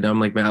played. I'm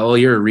like, man, oh,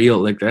 you're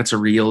that's a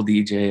real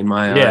DJ in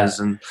my eyes.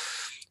 And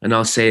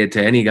I'll say it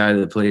to any guy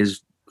that plays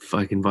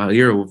fucking vinyl.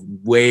 You're a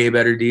way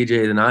better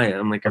DJ than I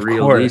am, like a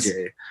real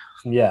DJ.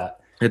 Yeah.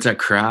 It's a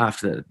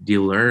craft that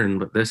you learn,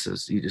 but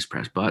you just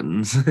press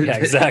buttons. Yeah,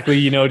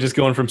 exactly. Just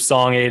going from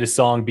song A to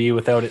song B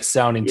without it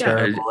sounding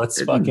terrible. That's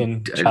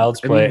fucking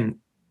child's play. I mean,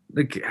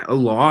 like a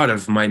lot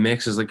of my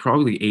mixes, like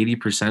probably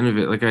 80% of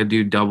it, like I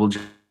do double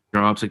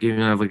drops. Like even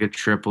have like a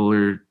triple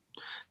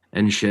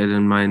and shit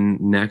in my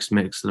next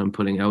mix that I'm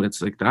putting out.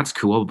 It's like, that's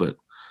cool, but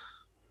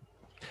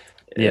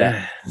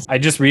yeah. I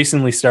just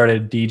recently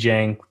started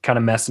DJing, kind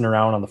of messing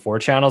around on the 4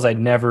 channels. I'd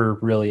never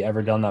really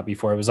ever done that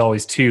before. It was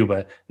always 2,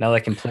 but now that I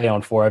can play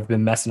on 4, I've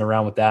been messing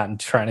around with that and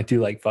trying to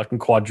do like fucking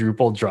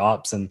quadruple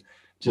drops. And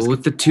just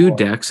with the 2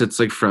 decks, it's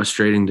like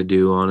frustrating to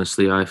do.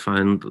 Honestly, I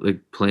find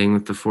like playing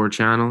with the 4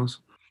 channels.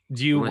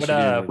 Do you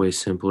way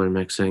simpler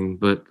mixing?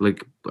 But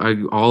like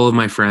all of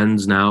my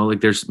friends now,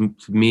 like there's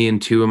me and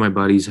 2 of my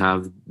buddies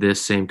have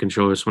this same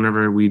controller. So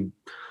whenever we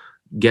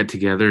get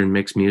together and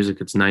mix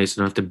music, it's nice. I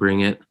don't have to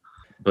bring it.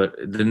 But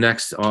the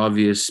next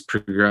obvious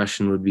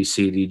progression would be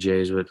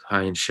CDJs, with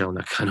I ain't shelling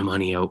that kind of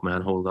money out,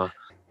 man. Hold on.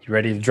 You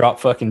ready to drop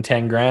fucking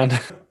 10 grand?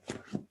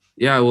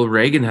 Yeah, well,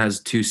 Reagan has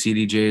 2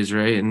 CDJs,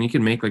 right? And you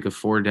can make like a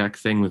 4-deck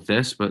thing with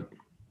this, but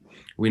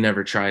we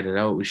never tried it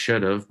out. We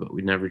should have, but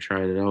we never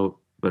tried it out.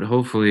 But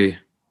hopefully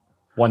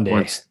one day,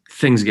 once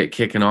things get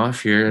kicking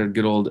off here, a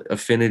good old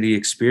Affinity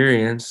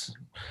Experience,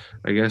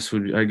 I guess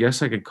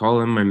I could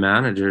call them my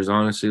managers,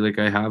 honestly. Like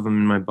I have them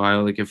in my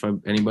bio. Like if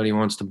anybody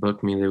wants to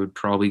book me, they would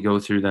probably go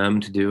through them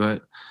to do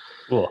it.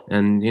 Cool.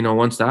 And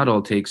once that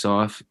all takes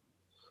off,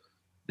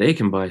 they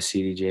can buy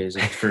CDJs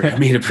for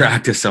me to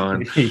practice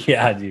on.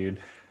 Yeah, dude.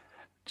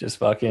 Just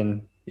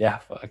fucking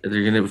fuck.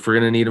 If we're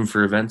gonna need them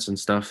for events and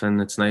stuff,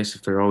 and it's nice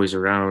if they're always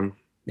around.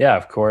 Yeah,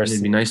 of course. And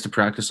it'd be nice to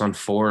practice on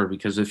 4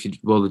 because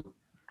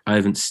I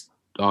haven't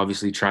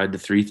obviously tried the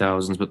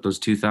 3000s, but those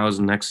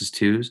 2000 Nexus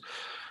 2s.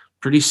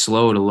 Pretty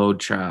slow to load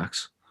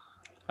tracks.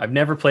 I've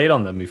never played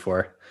on them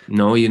before.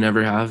 No, you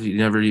never have? You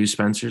never used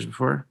Spencer's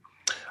before?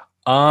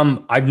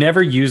 I've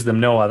never used them.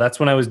 No,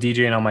 that's when I was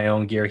DJing on my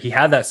own gear. He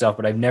had that stuff,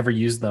 but I've never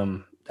used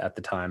them at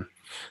the time.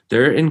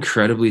 They're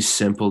incredibly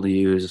simple to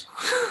use.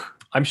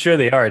 I'm sure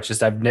they are. It's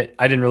just I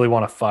didn't really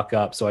want to fuck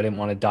up, so I didn't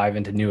want to dive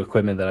into new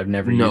equipment that I've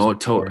never used. No,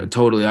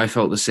 totally. I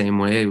felt the same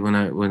way when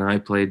I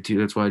played too.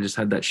 That's why I just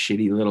had that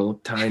shitty little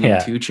tiny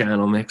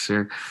 2-channel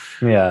mixer.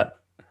 Yeah.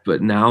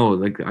 But now,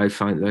 like, I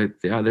find that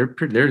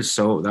they're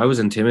so. I was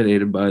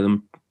intimidated by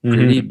them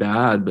pretty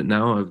bad, but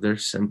now they're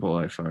simple.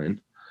 I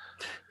find.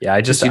 Yeah,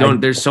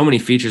 there's so many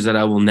features that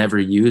I will never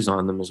use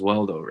on them as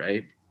well, though,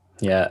 right?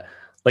 Yeah.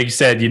 Like you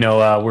said,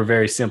 we're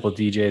very simple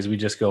DJs. We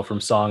just go from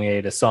song A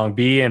to song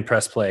B and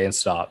press play and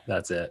stop.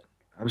 That's it.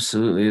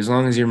 Absolutely. As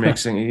long as you're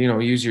mixing,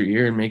 use your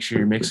ear and make sure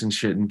you're mixing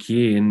shit in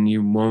key and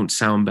you won't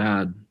sound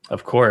bad.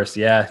 Of course.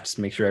 Yeah. Just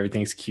make sure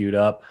everything's queued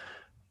up.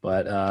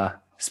 But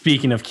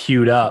speaking of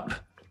queued up,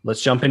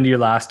 let's jump into your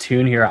last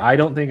tune here. I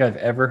don't think I've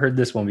ever heard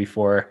this one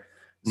before.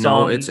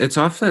 No, it's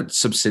off that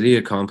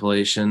Subsidia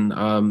compilation.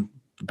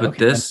 But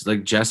this,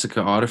 like Jessica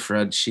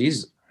Audifred,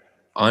 she's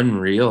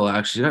unreal.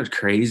 Actually, she's got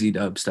crazy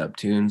dubstep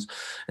tunes,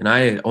 and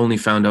I only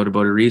found out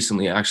about it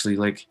recently. Actually,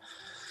 like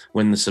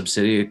when the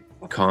Subsidia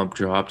comp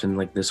dropped, and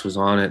like this was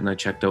on it, and I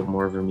checked out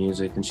more of her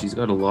music, and she's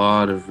got a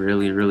lot of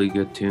really, really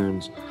good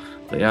tunes.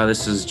 But yeah,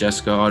 this is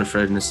Jessica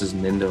Audifred, and this is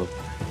Nindo.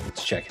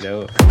 Let's check it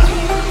out.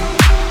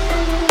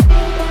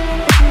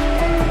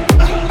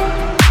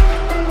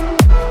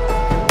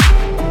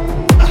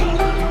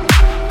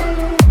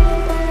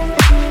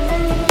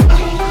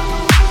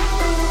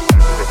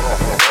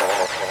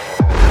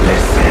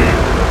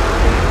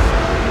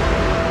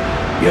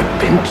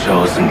 You've been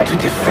chosen to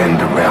defend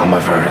the realm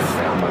of Earth.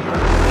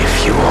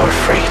 If you are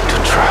afraid to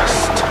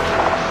trust,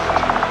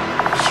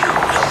 you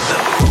will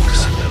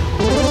lose.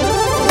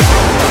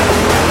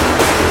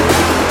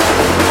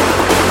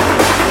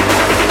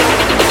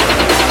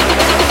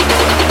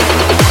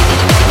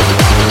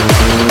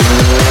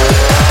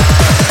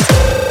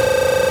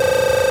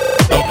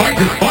 The fight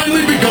has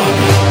finally begun!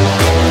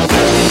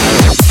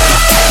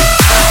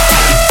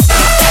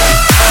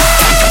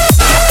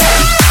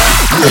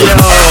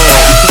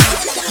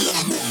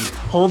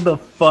 Hold the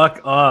fuck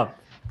up.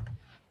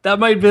 That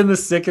might have been the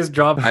sickest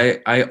drop.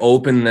 I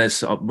opened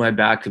this up my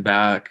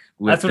back-to-back.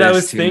 That's what I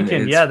was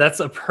thinking. Yeah,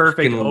 that's a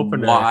perfect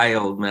opener.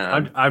 Wild,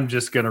 man. I'm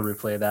just going to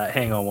replay that.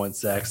 Hang on one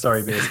sec.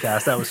 Sorry,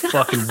 Basscast. That was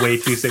fucking way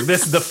too sick.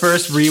 This is the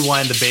first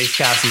rewind the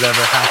Basscast has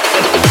ever had.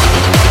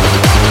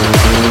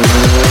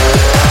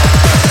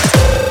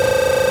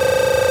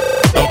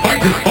 The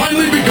fight has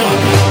finally begun!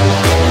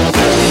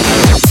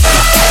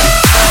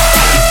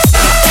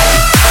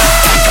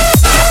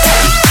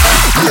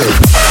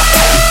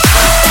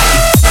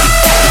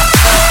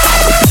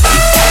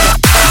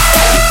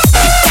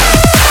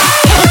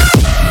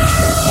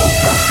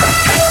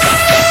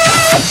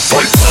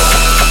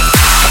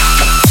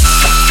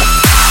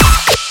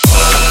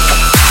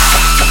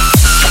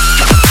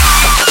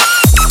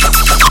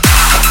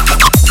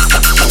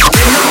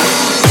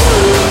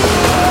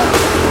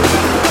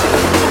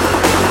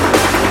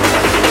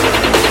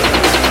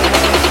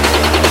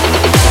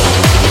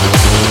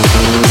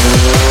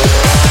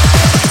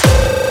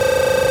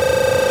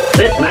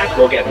 This match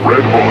will get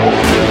red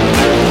hot.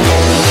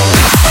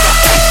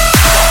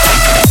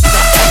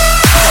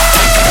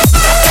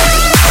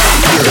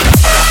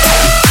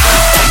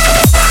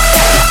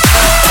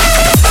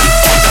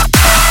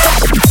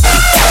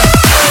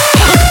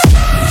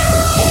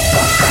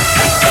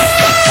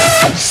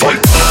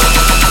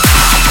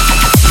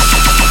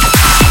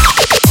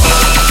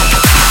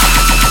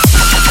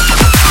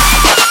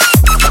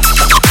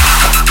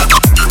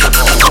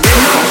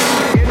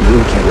 You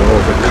can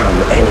overcome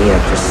any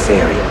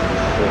adversary.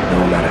 No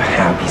matter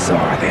how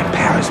bizarre their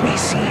powers may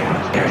seem,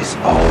 there is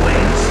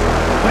always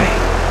a way.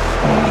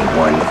 Only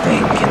one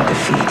thing can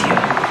defeat you.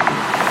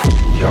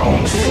 Your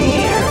own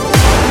fear.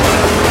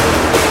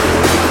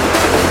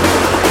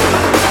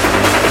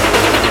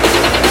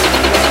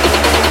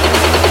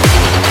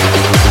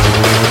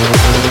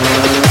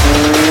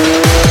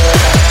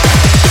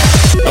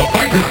 The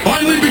fight has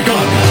finally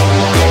begun!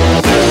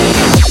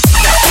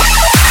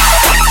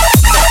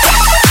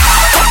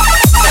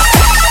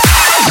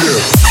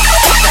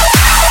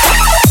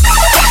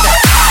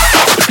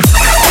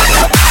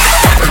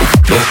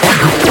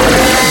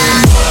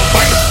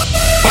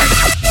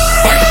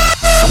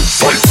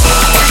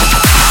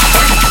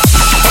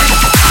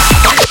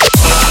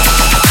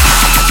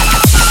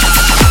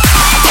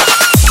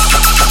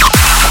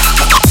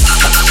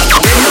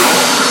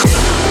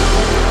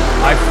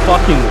 I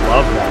fucking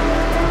love that.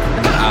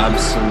 An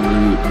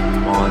absolute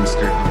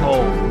monster.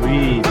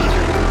 Holy.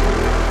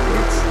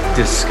 It's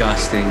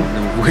disgusting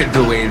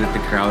the way that the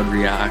crowd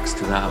reacts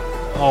to that.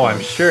 Oh, I'm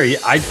sure. Yeah,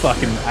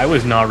 I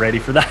was not ready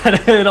for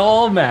that at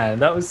all, man.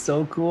 That was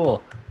so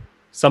cool.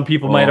 Some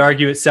people might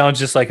argue it sounds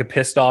just like a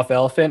pissed off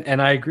elephant,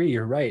 and I agree.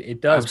 You're right.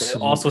 It does, but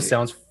it also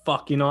sounds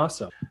fucking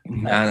awesome.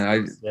 Man,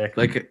 I Sick.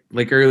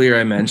 like earlier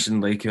I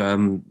mentioned like how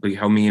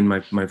me and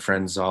my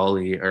friend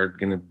Zolly are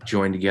gonna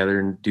join together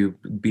and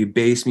be a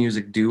bass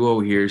music duo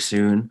here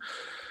soon.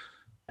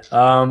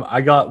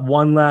 I got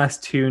one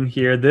last tune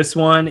here. This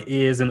one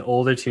is an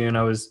older tune.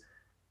 I was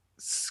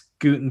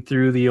scooting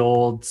through the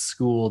old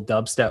school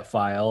dubstep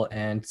file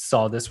and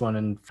saw this one,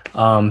 and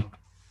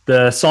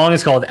the song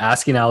is called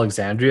Asking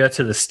Alexandria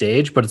to the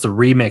Stage, but it's a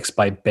remix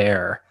by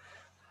Bear.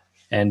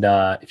 And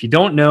if you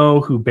don't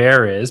know who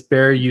Bear is,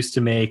 Bear used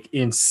to make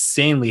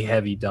insanely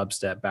heavy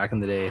dubstep back in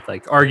the day.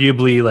 Like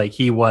arguably, like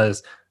he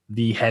was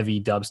the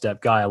heavy dubstep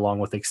guy along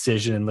with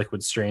Excision and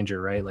Liquid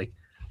Stranger, right? Like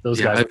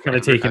those guys were kind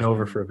of taking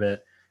over for a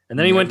bit. And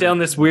then he went down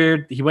this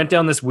weird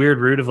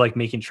route of like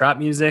making trap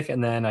music.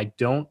 And then I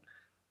don't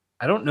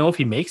know if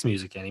he makes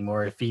music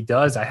anymore. If he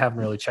does, I haven't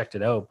really checked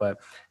it out. But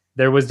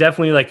there was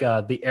definitely like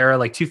the era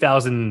like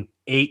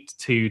 2008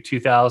 to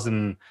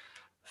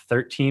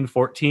 2013,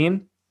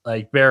 14.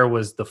 Like Bear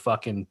was the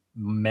fucking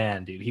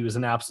man, dude. He was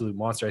an absolute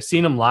monster. I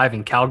seen him live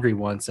in Calgary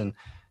once, and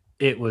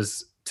it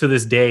was to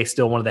this day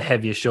still one of the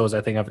heaviest shows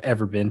I think I've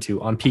ever been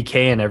to on PK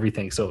and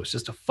everything. So it was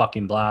just a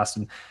fucking blast.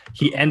 And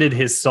he ended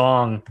his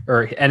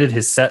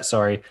set,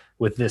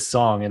 with this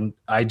song. And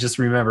I just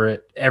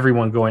remember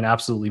everyone going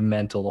absolutely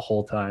mental the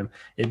whole time.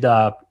 It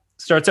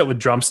starts out with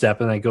drum step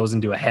and then goes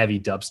into a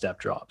heavy dubstep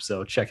drop.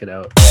 So check it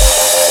out.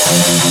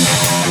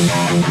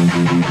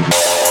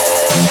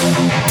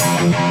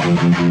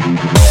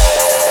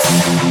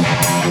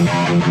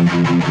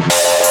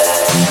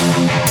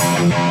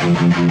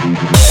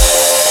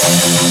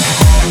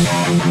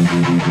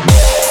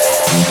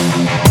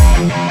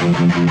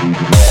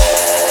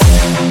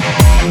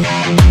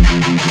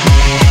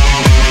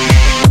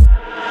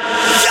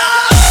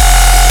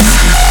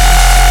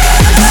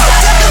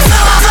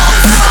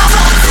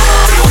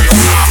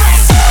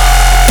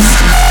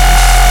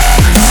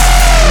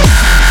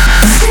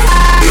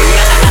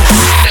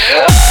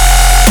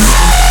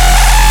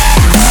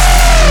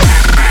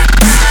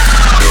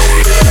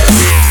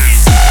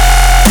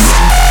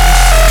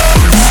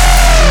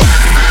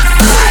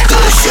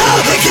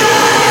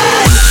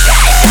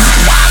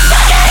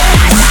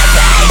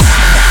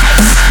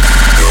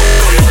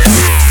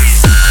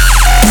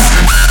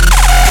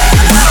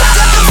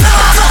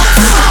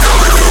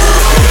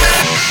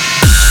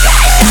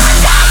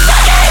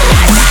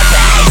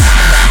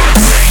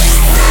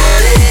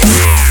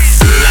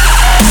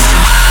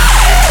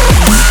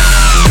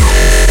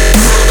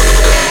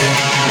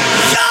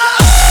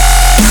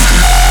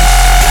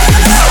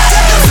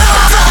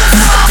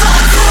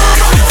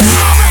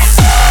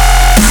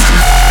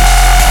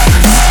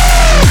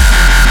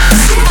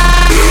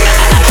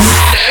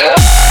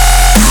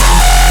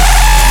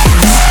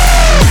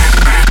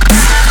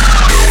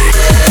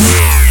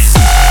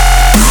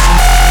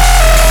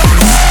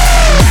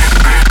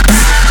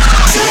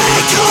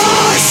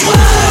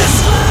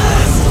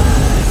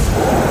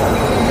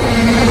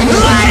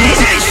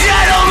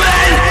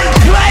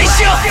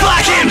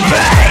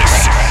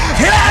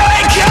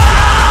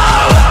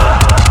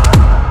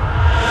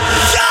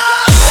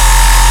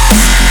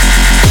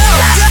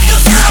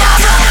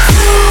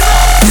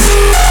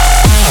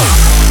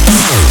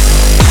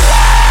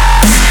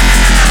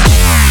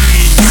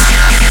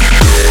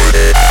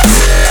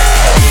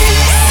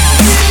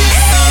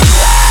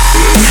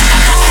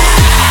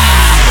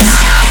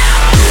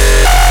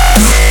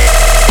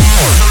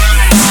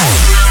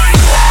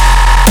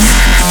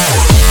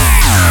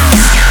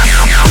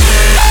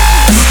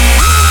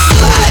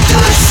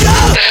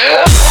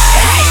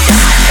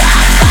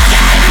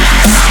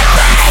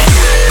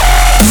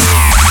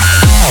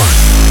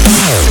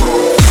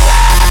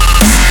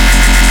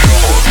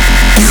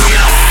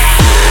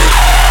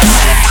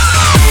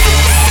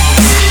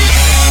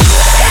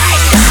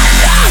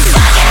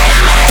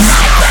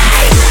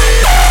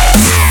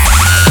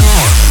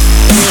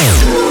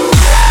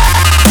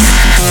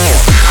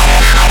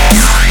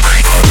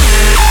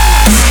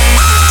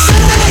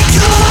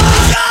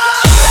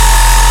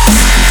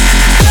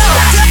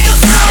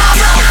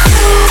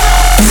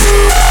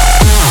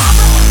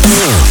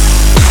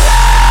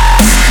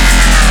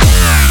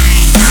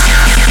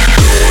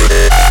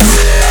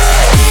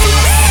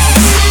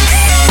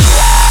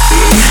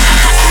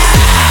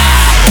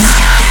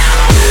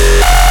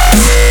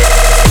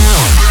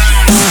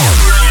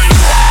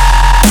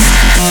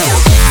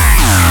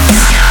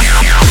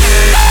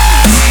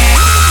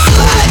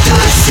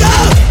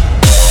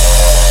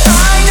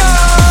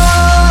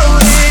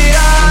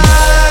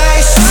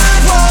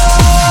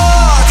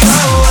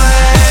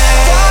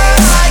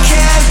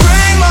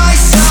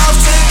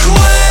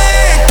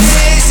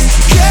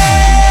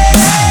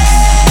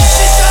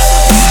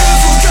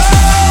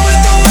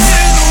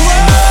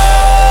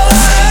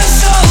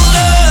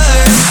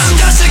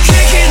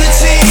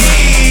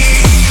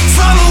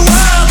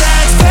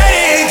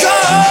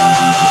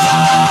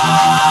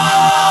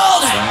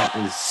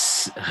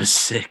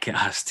 Sick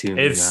ass tune.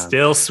 It's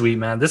still sweet,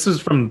 man. This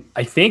was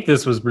I think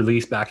this was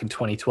released back in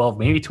 2012,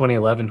 maybe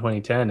 2011,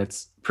 2010.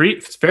 It's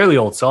fairly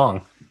old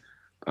song.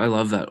 I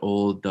love that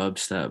old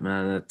dubstep,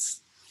 man.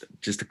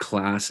 just a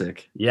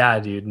classic. Yeah,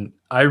 dude. And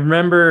I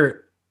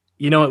remember,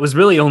 it was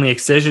really only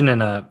Excision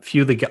and a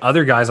few of the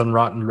other guys on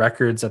Rotten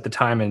Records at the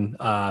time, and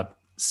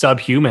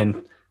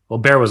Subhuman. Well,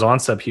 Bear was on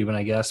Subhuman,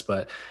 I guess,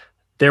 but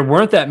there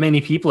weren't that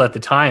many people at the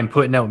time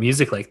putting out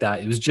music like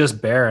that. It was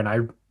just Bear, and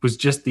I was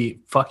just the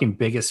fucking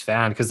biggest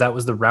fan because that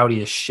was the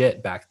rowdiest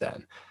shit back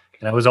then.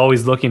 And I was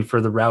always looking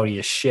for the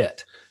rowdiest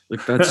shit.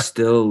 Like that's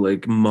still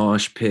like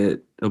mosh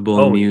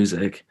pitable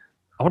music.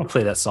 I want to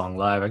play that song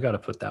live. I got to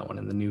put that one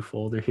in the new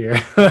folder here.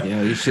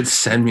 Yeah, you should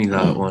send me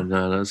that one.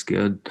 No, that's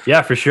good.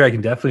 Yeah, for sure. I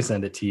can definitely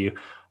send it to you.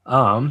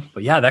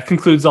 But yeah, that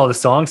concludes all the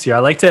songs here. I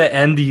like to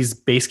end these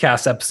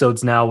Basscast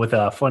episodes now with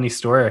a funny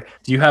story.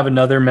 Do you have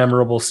another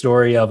memorable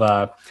story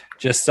of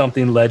just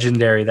something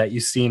legendary that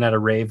you've seen at a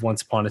rave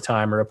once upon a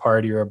time, or a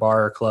party, or a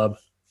bar, or club?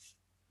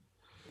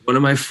 One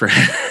of my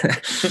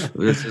friends,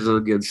 this is a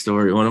good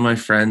story. One of my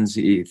friends,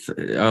 who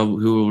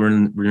will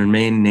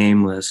remain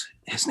nameless,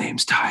 his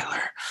name's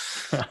Tyler.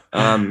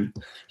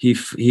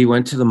 He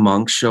went to the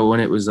Monk show,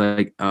 and it was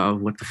like,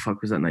 what the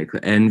fuck was that night?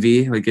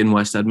 Envy, like in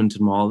West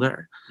Edmonton Mall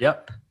there.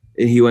 Yep.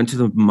 And he went to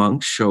the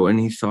Monk show, and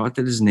he thought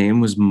that his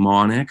name was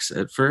Monix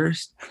at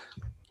first,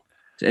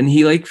 and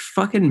he like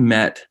fucking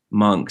met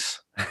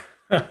Monks.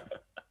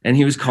 And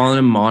he was calling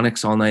him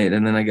Monix all night.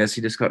 And then I guess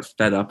he just got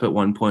fed up at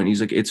one point. He's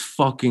like, it's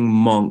fucking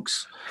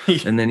Monks.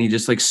 And then he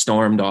just like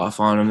stormed off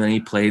on him. Then he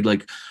played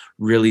like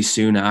really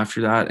soon after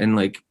that. And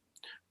like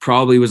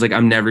probably was like,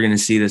 I'm never going to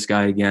see this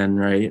guy again.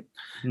 Right.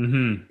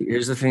 Mm-hmm.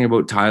 Here's the thing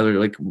about Tyler.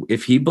 Like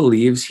if he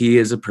believes he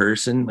is a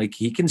person, like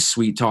he can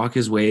sweet talk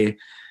his way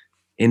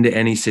into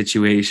any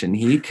situation.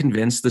 He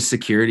convinced the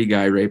security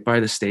guy right by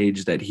the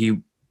stage that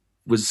he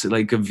was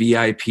like a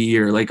VIP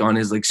or like on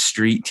his like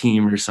street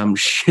team or some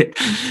shit.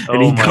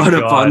 And he got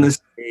up on the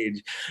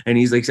stage and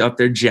he's like up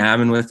there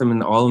jamming with him,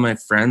 and all of my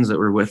friends that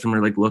were with him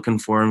are like looking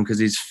for him because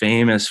he's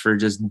famous for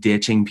just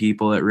ditching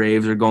people at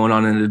raves or going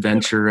on an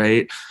adventure,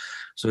 right?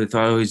 So they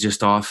thought, oh, he's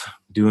just off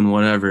doing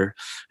whatever.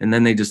 And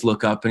then they just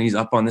look up and he's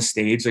up on the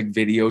stage like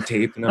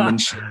videotaping them and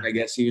shit. I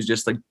guess he was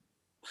just like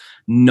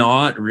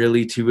not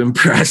really too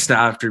impressed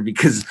after,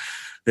 because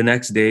the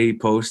next day he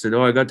posted,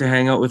 oh, I got to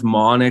hang out with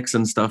Monix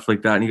and stuff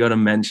like that. And he got a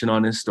mention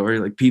on his story,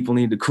 like, people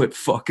need to quit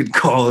fucking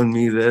calling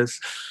me this.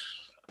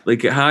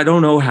 Like, I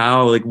don't know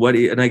how, like what,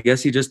 and I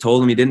guess he just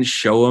told him, he didn't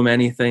show him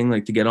anything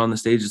like to get on the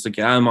stage. It's like,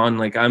 yeah,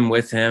 I'm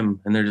with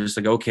him. And they're just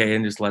like, okay.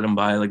 And just let him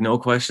by, like no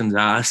questions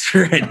asked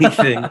or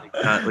anything like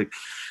that. Like,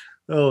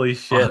 holy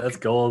shit, that's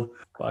gold.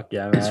 Fuck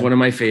yeah, man. It's one of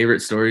my favorite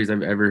stories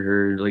I've ever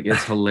heard. Like,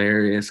 it's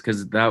hilarious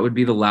because that would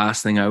be the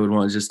last thing I would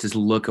want, just to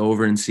look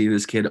over and see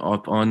this kid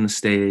up on the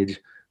stage.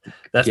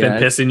 That's been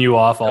pissing you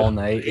off all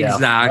night.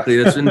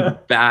 Exactly. That's been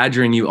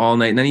badgering you all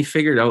night. And then he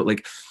figured out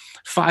like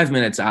 5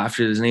 minutes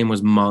after his name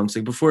was Monks.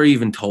 Like before he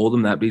even told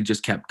him that, but he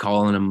just kept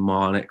calling him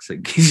Monix.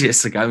 Like he's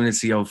just like, I'm going to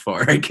see how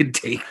far I can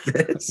take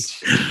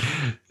this.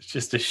 It's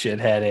just a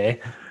shithead, eh?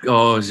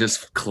 Oh, it's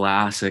just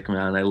classic,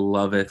 man. I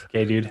love it.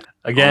 Okay, dude.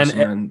 Again,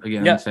 awesome,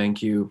 man.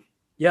 Thank you.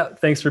 Yeah,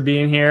 thanks for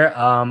being here.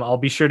 I'll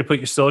be sure to put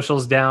your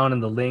socials down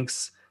and the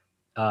links.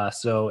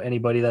 So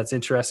anybody that's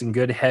interested in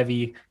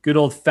good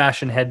old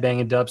fashioned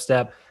headbanging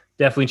dubstep,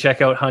 definitely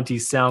check out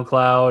Hunty's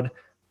SoundCloud,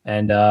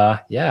 and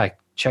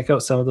check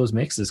out some of those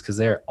mixes because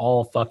they're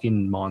all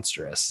fucking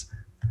monstrous.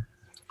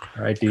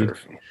 All right, dude.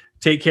 Perfect.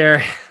 Take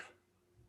care.